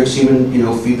health metrics, you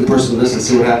know, feed the person this and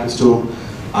see what happens to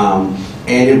them.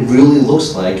 And it really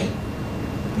looks like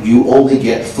you only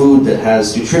get food that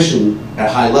has nutrition at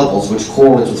high levels, which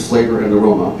correlates with flavor and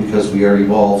aroma, because we are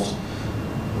evolved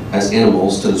as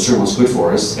animals to discern what's good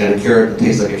for us, and a carrot that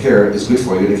tastes like a carrot is good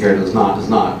for you, and a carrot that does not, is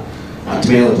not. A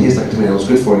tomato that tastes like a tomato is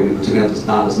good for you, and a tomato that does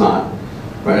not, is not.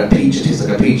 Right? A peach that tastes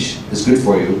like a peach is good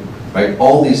for you. Right?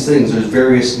 All these things, there's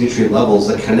various nutrient levels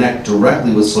that connect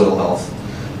directly with soil health,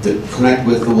 that connect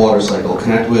with the water cycle,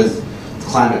 connect with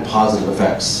climate positive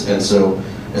effects. And so,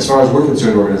 as far as we're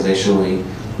concerned organizationally,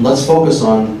 let's focus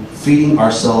on feeding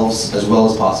ourselves as well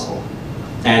as possible,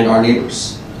 and our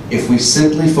neighbors. If we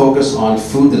simply focus on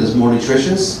food that is more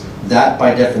nutritious, that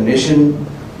by definition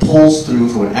pulls through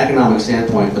from an economic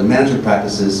standpoint the management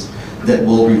practices that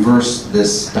will reverse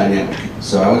this dynamic.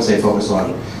 So I would say focus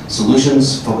on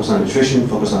solutions, focus on nutrition,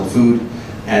 focus on food,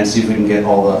 and see if we can get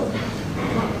all the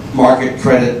market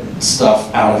credit stuff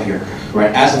out of here.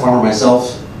 Right? As a farmer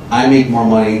myself, I make more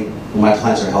money when my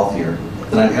plants are healthier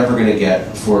than I'm ever going to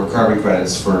get for carbon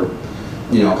credits for,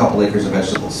 you know, a couple acres of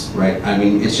vegetables. Right? I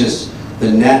mean, it's just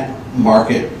the net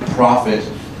market profit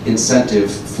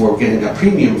incentive for getting a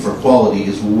premium for quality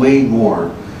is way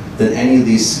more than any of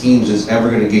these schemes is ever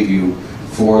going to give you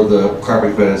for the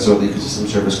carbon credits or the ecosystem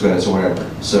service credits or whatever.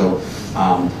 So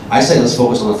I say let's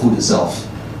focus on the food itself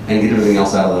and get everything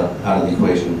else out of the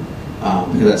equation,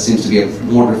 because that seems to be a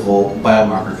wonderful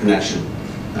biomarker connection.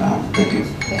 Thank you.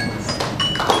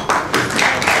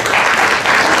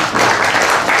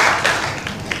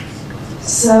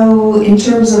 So in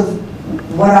terms of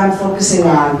what I'm focusing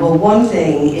on, well, one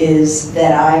thing is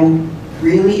that I'm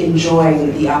really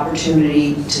enjoying the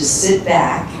opportunity to sit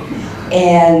back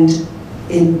and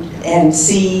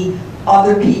see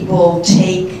other people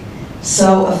take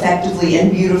so effectively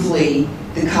and beautifully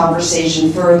the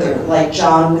conversation further, like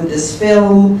John with this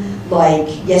film, like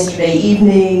yesterday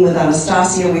evening with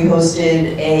Anastassia, we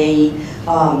hosted a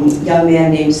young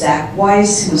man named Zach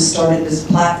Weiss who started this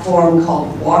platform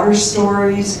called Water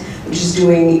Stories, which is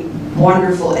doing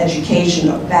wonderful education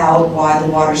about why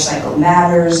the water cycle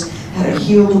matters, how to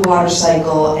heal the water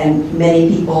cycle, and many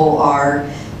people are,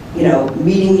 you know,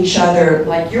 meeting each other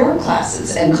like your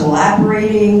classes and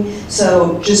collaborating.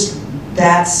 So just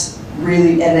that's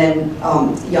really, and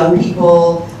then young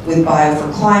people with Bio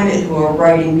for Climate who are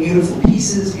writing beautiful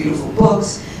pieces, beautiful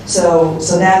books. So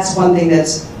that's one thing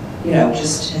that's, you know,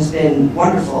 just has been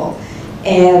wonderful.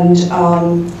 And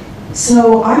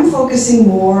so I'm focusing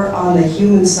more on the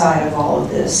human side of all of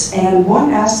this. And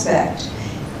one aspect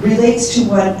relates to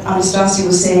what Anastassia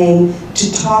was saying,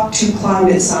 to talk to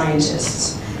climate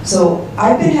scientists. So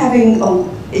I've been having an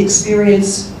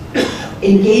experience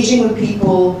engaging with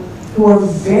people who are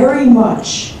very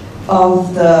much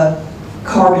of the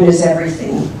carbon is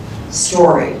everything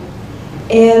story.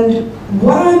 And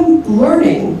what I'm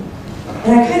learning,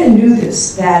 and I kind of knew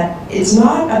this, that it's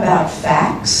not about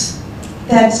facts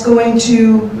that's going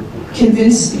to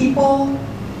convince people,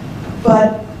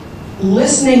 but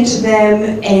listening to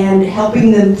them and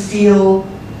helping them feel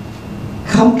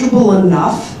comfortable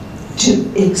enough to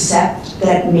accept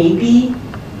that maybe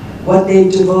what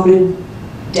they've devoted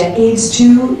decades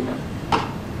to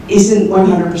isn't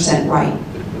 100%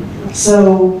 right.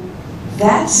 So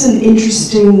that's an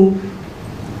interesting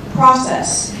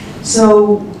process.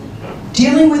 So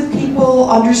dealing with people,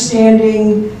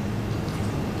 understanding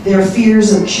their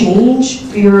fears of change,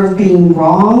 fear of being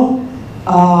wrong,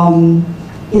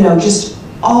 you know, just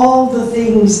all the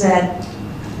things that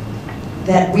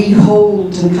we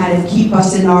hold and kind of keep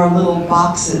us in our little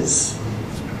boxes,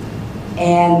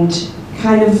 and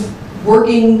kind of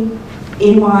working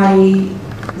in my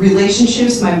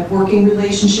relationships, my working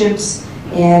relationships,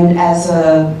 And as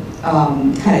a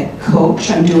kind of coach,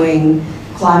 I'm doing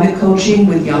climate coaching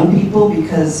with young people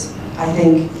because I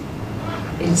think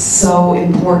it's so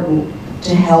important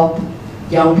to help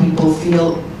young people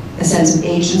feel a sense of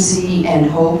agency and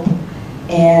hope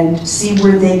and see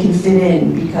where they can fit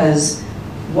in, because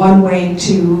one way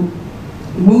to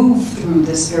move through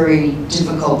this very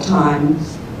difficult time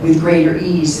with greater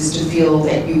ease is to feel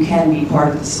that you can be part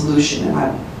of the solution. And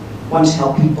I want to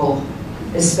help people,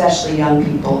 especially young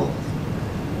people,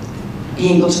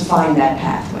 be able to find that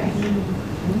pathway.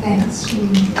 Thanks,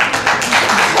 Judy.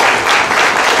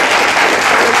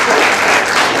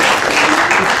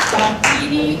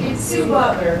 Didi, it's Sue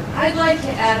Butler. I'd like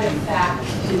to add a fact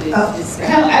to this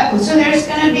discussion. So there's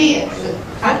going to be,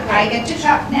 I get to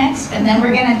talk next, and then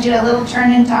we're going to do a little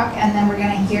turn and talk, and then we're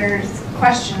going to hear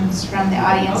questions from the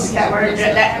audience that were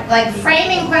like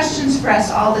framing questions for us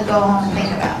all to go home and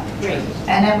think about. Great.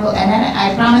 And then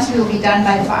I promise we will be done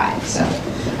by 5.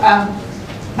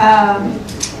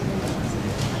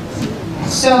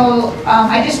 So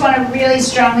I just want to really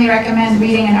strongly recommend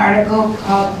reading an article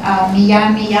called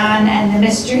Miyan and the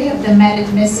Mystery of the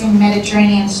Missing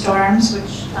Mediterranean Storms,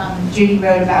 which Judy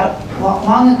wrote about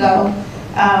long ago.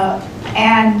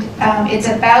 It's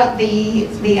about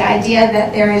the idea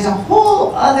that there is a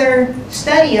whole other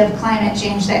study of climate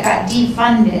change that got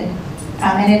defunded,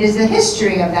 and it is the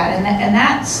history of that. And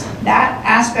that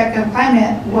aspect of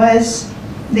climate was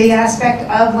the aspect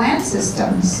of land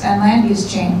systems and land use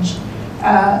change.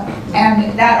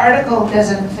 And that article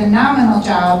does a phenomenal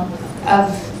job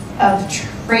of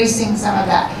tracing some of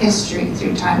that history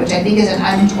through time, which I think is an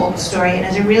untold story and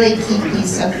is a really key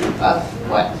piece of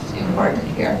what's important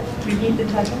here. Repeat the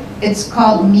title. It's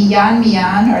called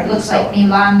Miyan, or it looks like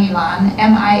Milan,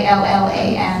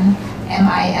 M-I-L-L-A-N,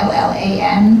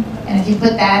 M-I-L-L-A-n. And if you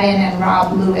put that in and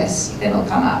Rob Lewis, it'll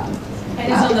come up.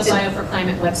 And it's on the Bio for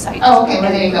Climate website. Oh, okay,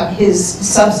 well, there you go. His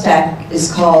Substack is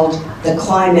called The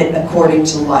Climate According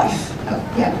to Life. Oh,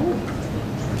 yeah.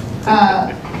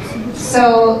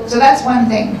 So that's one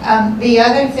thing. The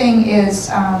other thing is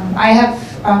I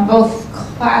have both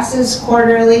classes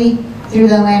quarterly through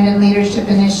the Land and Leadership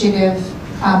Initiative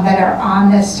that are on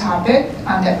this topic,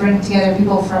 that bring together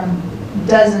people from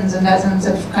dozens and dozens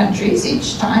of countries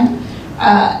each time.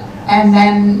 And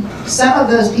then some of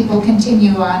those people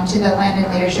continue on to the Land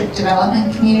and Leadership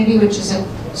Development Community, which is a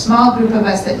small group of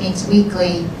us that meets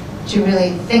weekly to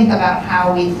really think about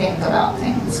how we think about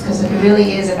things, because it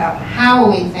really is about how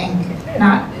we think,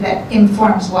 not that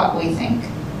informs what we think.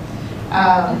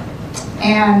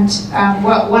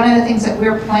 One of the things that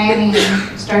we're planning,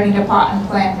 starting to plot and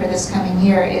plan for this coming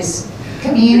year, is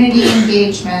community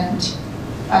engagement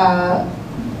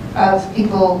of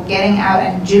people getting out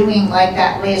and doing like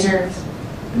that laser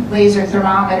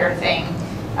thermometer thing,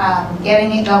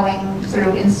 getting it going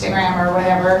through Instagram or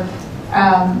whatever,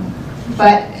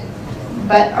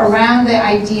 but around the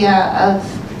idea of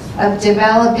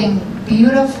developing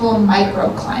beautiful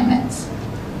microclimates,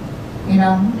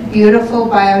 beautiful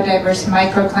biodiverse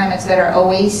microclimates that are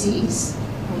oases,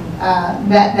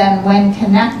 that then when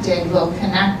connected will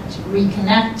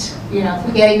reconnect, if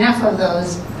we get enough of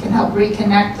those, can help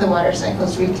reconnect the water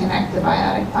cycles, reconnect the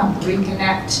biotic pump,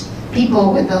 reconnect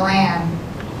people with the land.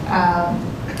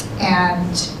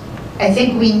 And I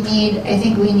think we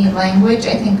need language.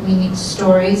 I think we need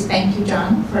stories. Thank you,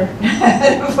 John, for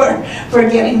for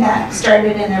getting that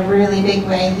started in a really big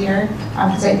way here,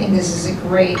 because I think this is a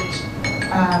great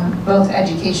both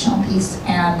educational piece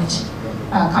and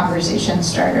conversation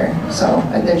starter. So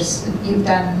you've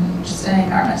done just an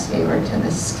enormous favor to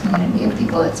this community of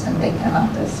people that's been thinking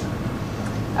about this.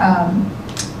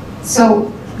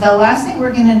 So the last thing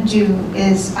we're going to do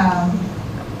is,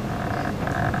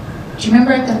 do you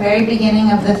remember at the very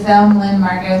beginning of the film, Lynn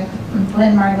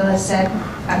Margulis said,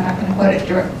 I'm not going to quote it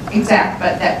exact,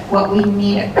 but that what we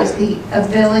need is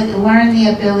learn the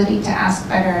ability to ask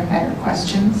better and better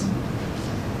questions.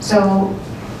 So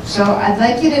I'd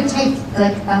like you to take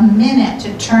like a minute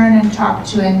to turn and talk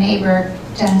to a neighbor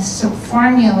to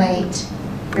formulate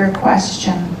your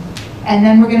question. And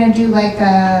then we're going to do like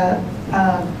a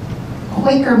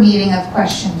Quaker meeting of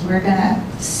questions. We're going to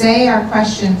say our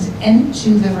questions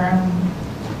into the room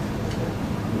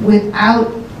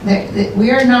without,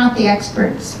 we're not the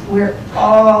experts, we're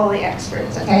all the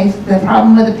experts, okay? The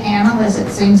problem with the panel is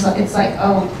it seems like it's like,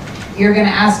 oh, you're going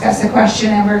to ask us a question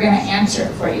and we're going to answer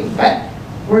it for you. But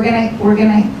we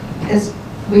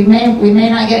may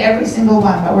not get every single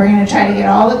one, but we're going to try to get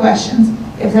all the questions.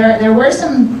 If there were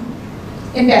some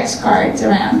index cards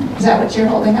around, is that what you're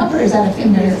holding up, or is that a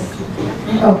finger?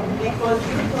 Oh. Because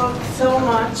you talk so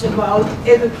much about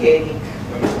educating.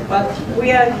 But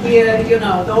we are here, you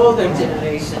know, the older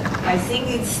generation. I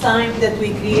think it's time that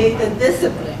we create a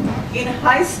discipline in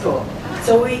high school.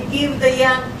 So we give the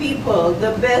young people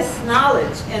the best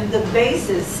knowledge and the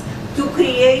basis to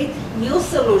create new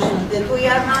solutions that we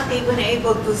are not even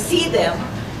able to see them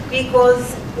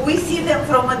because we see them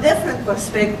from a different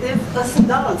perspective as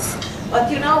adults.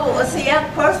 But you know, as a young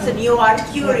person, you are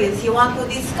curious, you want to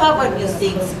discover new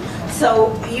things.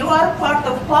 So you are part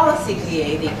of policy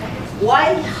creating.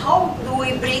 Why, how do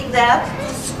we bring that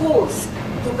to schools,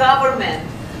 to government,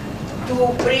 to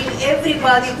bring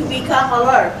everybody to become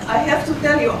alert? I have to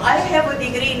tell you, I have a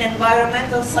degree in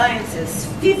environmental sciences.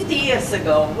 50 years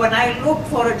ago, when I looked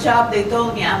for a job, they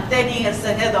told me I'm 10 years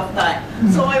ahead of time.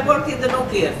 So I worked in the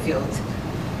nuclear field.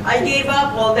 I gave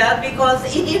up all that because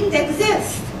it didn't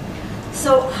exist.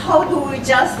 So how do we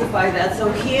justify that? So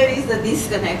here is the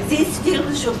disconnect. This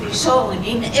film should be shown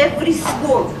in every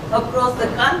school across the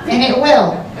country. And it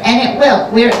will. And it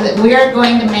will. We are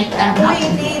going to make that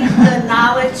happen. We need the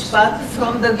knowledge, but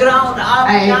from the ground up,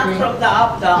 not from the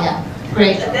up down. Yeah,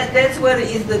 great. That's where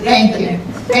is the Thank disconnect.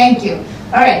 you. Thank you.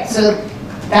 All right, so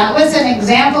that was an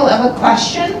example of a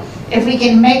question. If we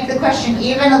can make the question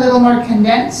even a little more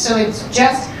condensed, so it's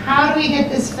just how do we get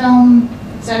this film,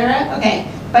 etc. Okay.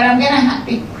 But I'm going to have,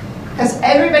 because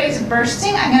everybody's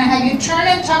bursting, I'm going to have you turn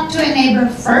and talk to a neighbor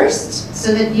first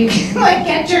so that you can like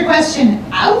get your question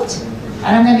out. And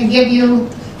I'm going to give you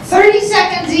 30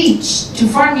 seconds each to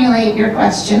formulate your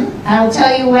question. I will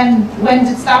tell you when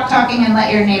to stop talking and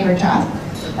let your neighbor talk.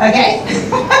 Okay?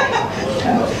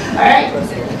 All right.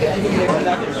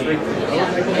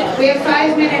 We have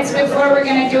 5 minutes before we're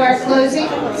going to do our closing.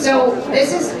 So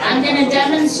this is, I'm going to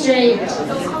demonstrate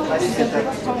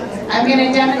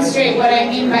what I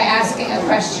mean by asking a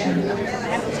question.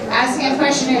 Asking a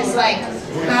question is like,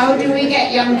 how do we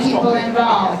get young people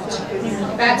involved?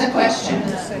 That's a question.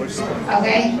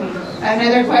 Okay?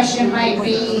 Another question might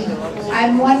be,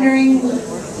 I'm wondering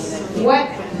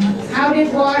how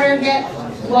did water get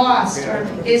lost? Or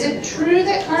is it true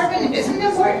that carbon isn't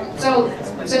important? So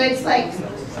it's like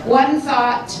one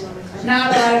thought,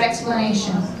 not a lot of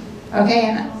explanation. Okay,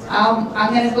 and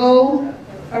I'm going to go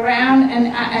around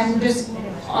and just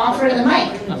offer the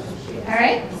mic. All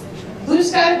right?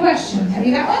 Who's got a question? Have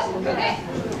you got one? Okay.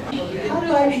 How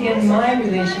do I begin my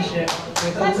relationship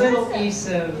with a little piece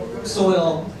of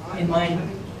soil in my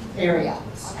area?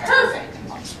 Perfect.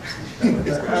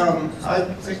 I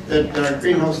think that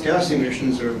greenhouse gas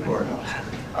emissions are important.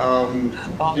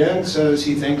 Dan says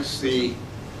he thinks the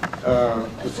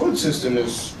food system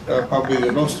is probably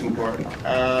the most important.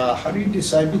 How do you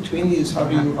decide between these? How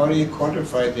do you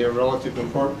quantify their relative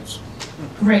importance?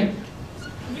 Great.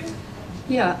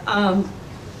 Yeah,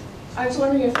 I was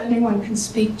wondering if anyone can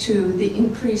speak to the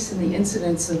increase in the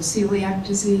incidence of celiac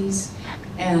disease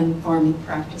and farming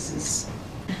practices.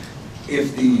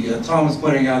 If Tom was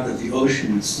pointing out that the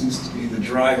ocean seems to be the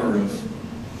driver of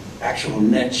actual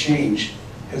net change,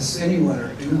 has anyone,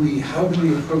 or how do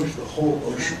we approach the whole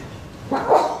ocean?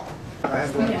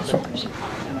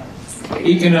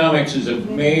 Economics is a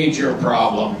major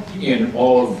problem in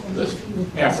all of the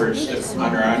efforts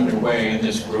that are underway in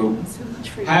this group.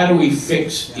 How do we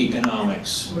fix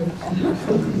economics?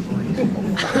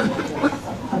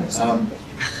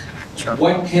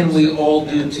 What can we all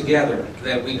do together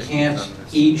that we can't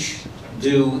each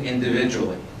do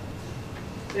individually?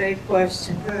 Great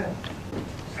question.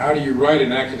 How do you write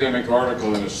an academic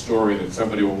article in a story that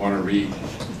somebody will want to read?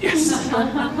 Yes.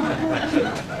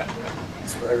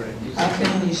 How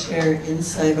can we share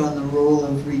insight on the role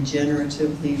of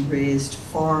regeneratively raised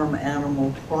farm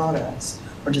animal products,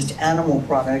 or just animal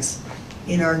products,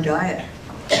 in our diet?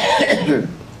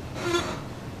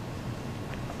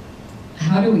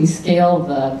 How do we scale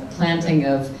the planting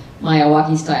of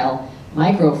Miyawaki-style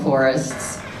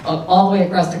microforests all the way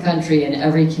across the country in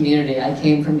every community? I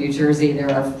came from New Jersey. There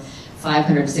are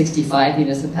 565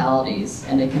 municipalities,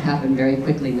 and it can happen very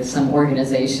quickly with some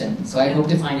organization. So I hope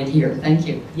to find it here. Thank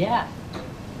you. Yeah.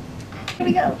 Here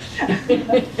we go.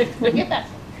 Get that.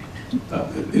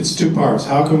 It's two parts.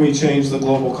 How can we change the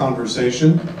global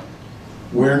conversation?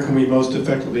 Where can we most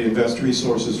effectively invest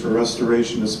resources for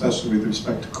restoration, especially with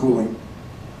respect to cooling?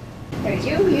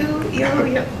 You.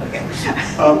 Okay.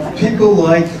 People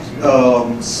like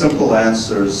simple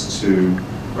answers to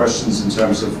questions in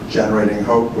terms of generating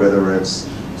hope, whether it's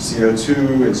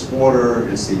CO2, it's water,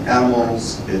 it's the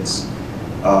animals, it's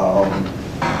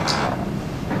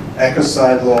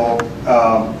ecocide law.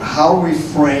 How we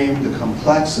frame the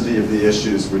complexity of the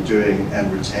issues we're doing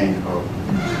and retain hope.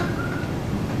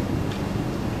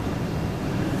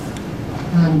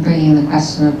 I'm bringing the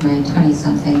question of my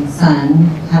 20-something son,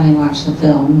 having watched the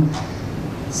film,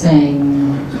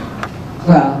 saying,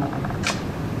 well,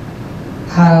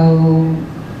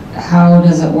 how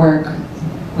does it work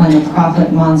when the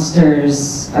profit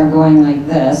monsters are going like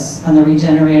this, and the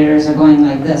regenerators are going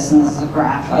like this, and this is a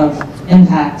graph of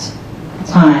impact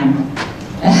time.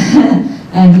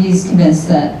 And he's convinced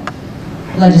that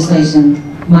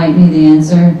legislation might be the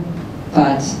answer,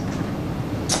 but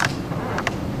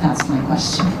that's my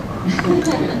question.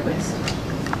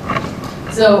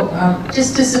 So,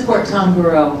 just to support Tom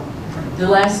Goreau, the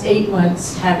last 8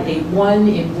 months have a 1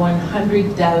 in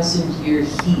 100,000 year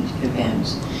heat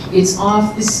event. It's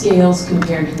off the scales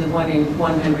compared to the 1 in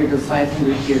 100 or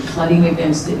 500 year flooding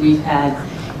events that we've had.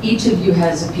 Each of you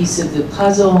has a piece of the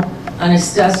puzzle.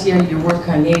 Anastassia, your work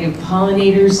on native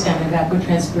pollinators and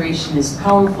evapotranspiration is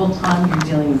powerful. Tom, you're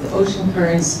dealing with the ocean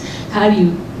currents. How do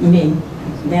you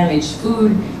manage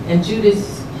food? And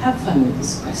Judith, have fun with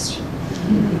this question.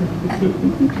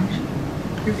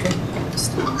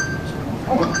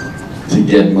 To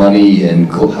get money and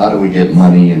how do we get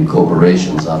money and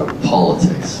corporations out of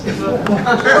politics?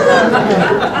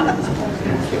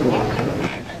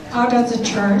 How does the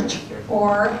church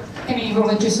or any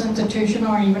religious institution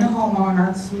or even a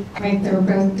homeowner make their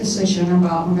best decision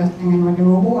about investing in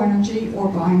renewable energy or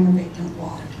buying the vacant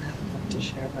lot?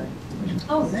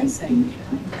 Oh, nice. Thank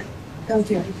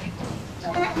you.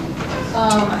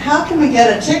 How can we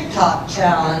get a TikTok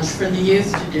challenge for the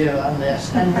youth to do on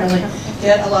this and really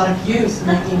get a lot of youth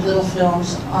making little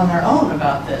films on their own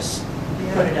about this?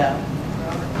 Put it out.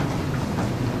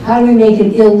 How do we make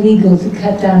it illegal to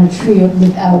cut down a tree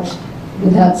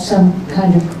without some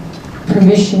kind of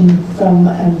permission from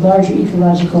a larger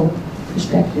ecological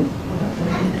perspective?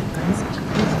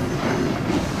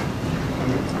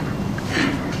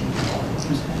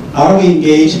 How do we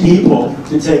engage people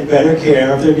to take better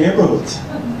care of their neighborhoods?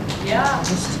 Yeah.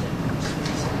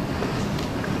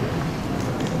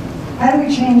 How do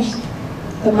we change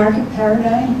the market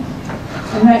paradigm?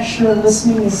 I'm not sure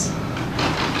listening is,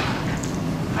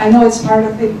 I know it's part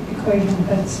of the equation,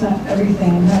 but it's not everything.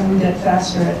 And how do we get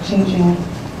faster at changing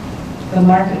the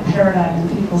market paradigm in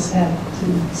people's head to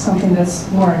something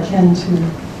that's more akin to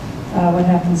what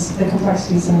happens, the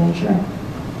complexities in nature?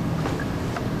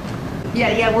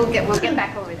 Yeah, we'll get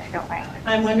back over there, don't worry.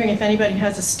 I'm wondering if anybody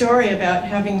has a story about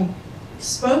having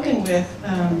spoken with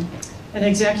an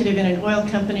executive in an oil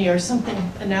company or something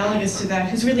analogous to that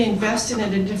who's really invested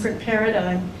in a different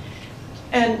paradigm,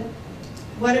 and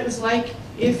what it was like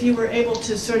if you were able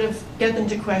to sort of get them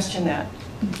to question that.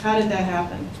 How did that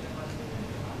happen?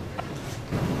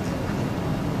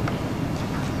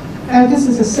 This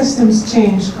is a systems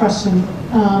change question.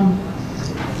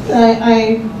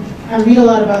 I read a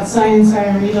lot about science,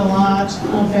 I read a lot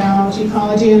about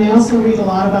ecology, and I also read a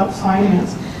lot about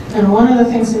finance. And one of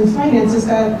the things in finance is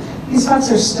that these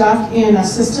folks are stuck in a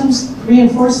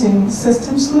reinforcing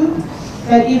systems loop,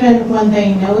 that even when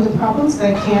they know the problems,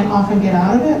 they can't often get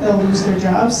out of it. They'll lose their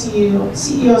job.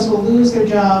 CEOs will lose their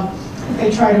job if they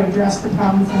try to address the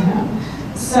problems they have.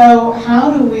 So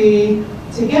how do we,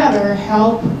 together,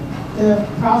 help the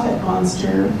profit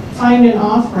monster find an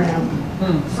off-ramp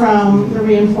from the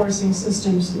reinforcing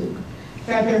systems loop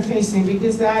that they're facing?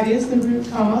 Because that is the root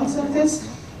cause of this.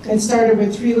 It started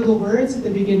with 3 little words at the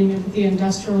beginning of the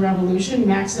Industrial Revolution: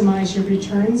 maximize your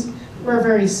returns. We're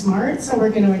very smart, so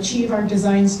we're going to achieve our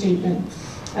design statement.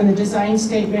 And the design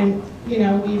statement, you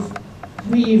know,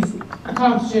 we've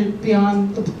accomplished it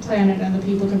beyond the planet and the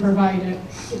people to provide it.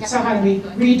 So how do we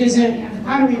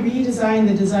redesign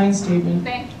the design statement?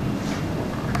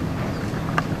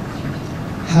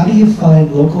 How do you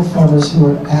find local farmers who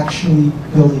are actually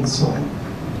building soil?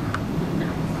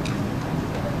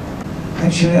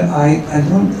 Actually, I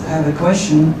don't have a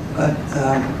question, but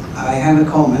I have a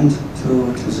comment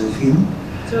to the film.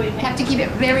 So we have to keep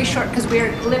it very short because we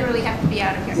literally have to be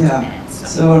out of here in 2 minutes.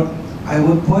 So I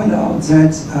would point out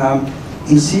that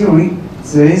in theory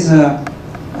there is a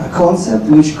concept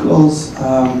which calls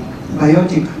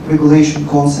biotic regulation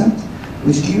concept,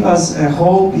 which gives us a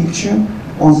whole picture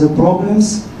on the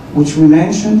problems which we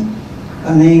mentioned,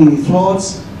 namely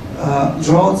floods,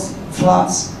 droughts,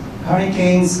 floods,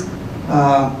 hurricanes,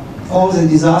 all the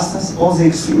disasters, all the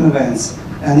extreme events.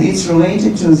 And it's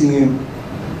related to the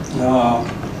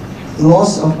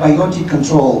loss of biotic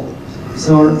control.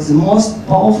 So the most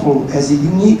powerful as a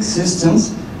unique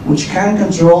systems which can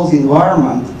control the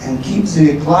environment and keep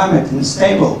the climate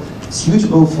stable,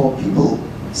 suitable for people,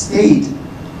 state,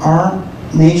 are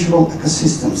natural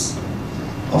ecosystems.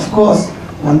 Of course,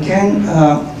 one can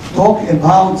talk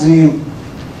about the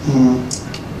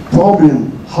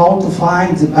problem, how to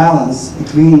find the balance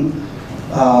between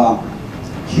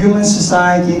human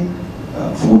society,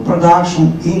 food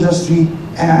production, industry,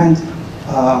 and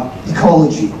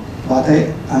ecology. But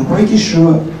I'm pretty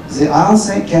sure the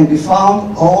answer can be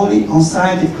found only on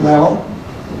scientific level.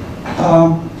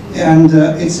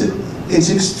 It's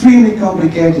an extremely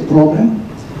complicated problem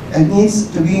and needs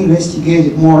to be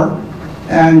investigated more.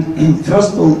 And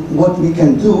first of all, what we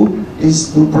can do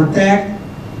is to protect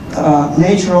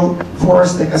natural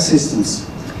forest ecosystems,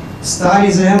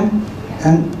 study them,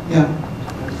 and yeah,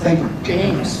 thank you.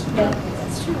 James.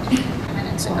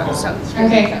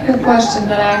 Okay, a question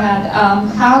that I had.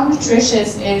 How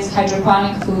nutritious is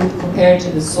hydroponic food compared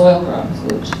to the soil-grown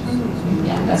food?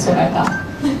 Yeah, that's what I thought.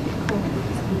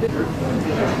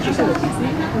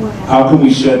 How can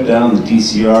we shut down the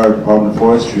DCR, Department of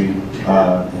Forestry,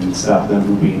 and stop them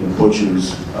from being the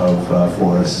butchers of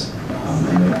forests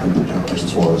and the protectors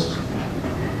of forests?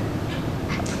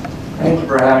 Thank you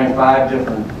for having 5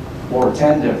 different or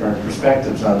 10 different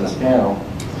perspectives on this panel.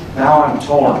 Now I'm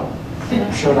torn.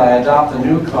 Should I adopt the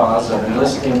new cause of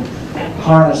enlisting,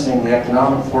 harnessing the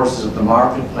economic forces of the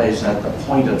marketplace at the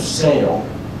point of sale,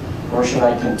 or should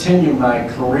I continue my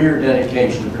career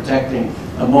dedication to protecting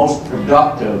the most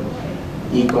productive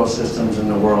ecosystems in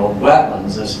the world,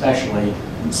 wetlands, especially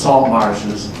salt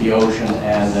marshes, the ocean,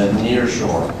 and the near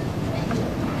shore?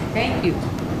 Thank you.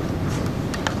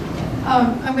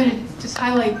 I'm going to just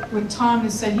highlight what Tom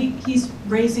has said. He's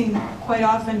raising quite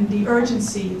often the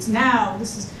urgency. It's now.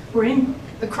 We're in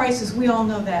the crisis. We all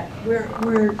know that.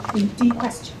 We're in deep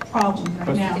problem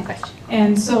right now.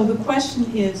 And so the question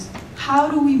is, how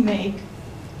do we make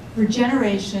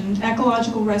regeneration,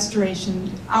 ecological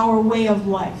restoration, our way of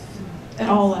life at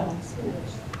all levels?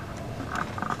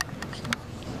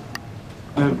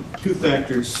 I have 2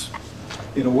 factors.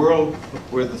 In a world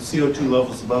where the CO2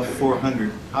 level is above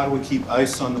 400, how do we keep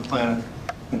ice on the planet?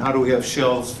 And how do we have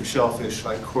shells for shellfish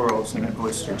like corals and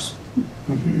oysters?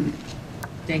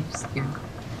 Thanks.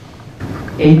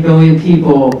 8 billion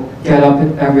people get up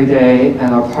every day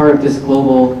and are part of this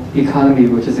global economy,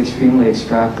 which is extremely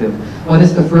extractive. What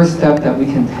is the first step that we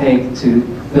can take to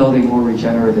build a more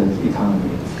regenerative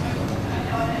economy?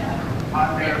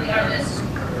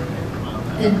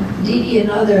 And Didi and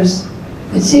others,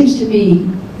 it seems to me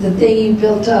the thing you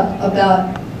built up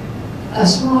about a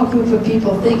small group of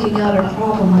people thinking out a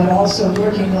problem, but also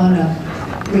working on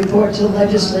a report to the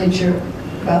legislature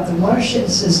about the watershed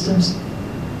systems,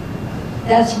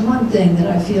 that's one thing that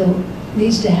I feel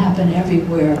needs to happen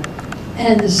everywhere.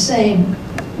 And the same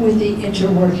with the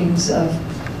interworkings of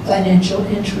financial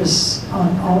interests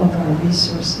on all of our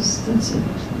resources. That's it.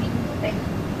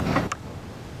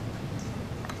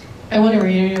 I want to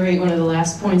reiterate one of the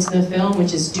last points in the film,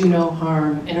 which is do no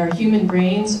harm. And our human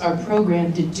brains are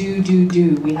programmed to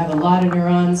do. We have a lot of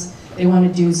neurons, they want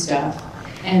to do stuff.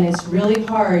 And it's really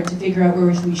hard to figure out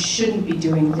where we shouldn't be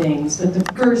doing things. But the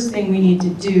first thing we need to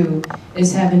do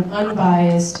is have an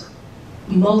unbiased,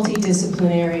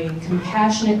 multidisciplinary,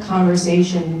 compassionate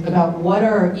conversation about what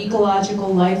are our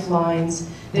ecological lifelines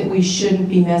that we shouldn't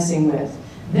be messing with.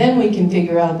 Then we can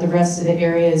figure out the rest of the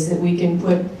areas that we can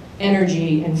put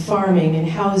energy and farming and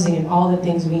housing and all the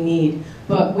things we need.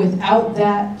 But without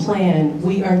that plan,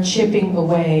 we are chipping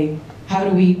away. How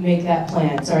do we make that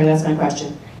plan? Sorry, that's my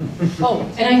question. Oh,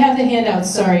 and I have the handouts,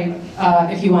 sorry,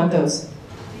 if you want those.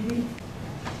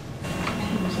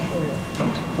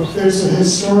 There's a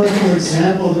historical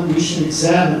example that we should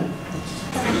examine.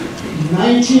 In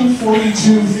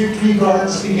 1942, victory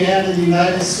gardens began in the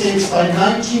United States. By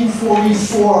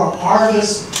 1944,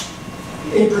 harvest,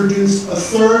 it produced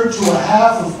 1/3 to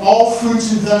 1/2 of all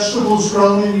fruits and vegetables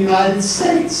grown in the United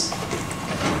States.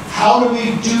 How do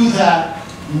we do that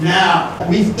now?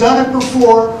 We've done it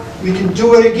before, we can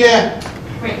do it again.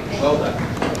 Well done.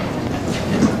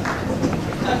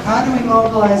 How do we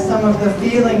mobilize some of the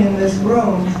feeling in this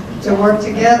room to work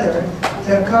together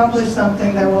to accomplish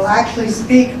something that will actually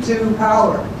speak to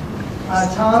power?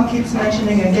 Tom keeps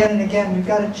mentioning again and again, we've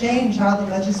got to change how the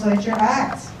legislature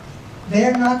acts.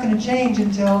 They're not going to change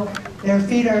until their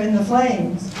feet are in the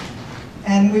flames.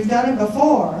 And we've done it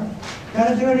before. Got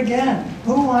to do it again.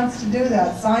 Who wants to do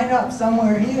that? Sign up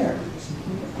somewhere here.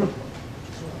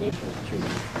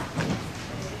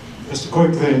 Just a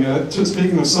quick thing,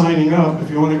 speaking of signing up, if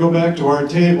you want to go back to our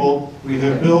table, we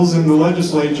have bills in the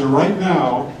legislature right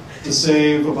now to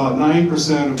save about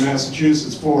 9% of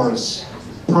Massachusetts forests,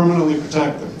 permanently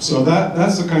protect them. So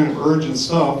that's the kind of urgent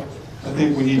stuff I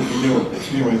think we need to be doing.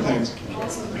 Anyway, thanks.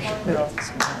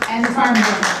 And the farm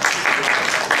bill.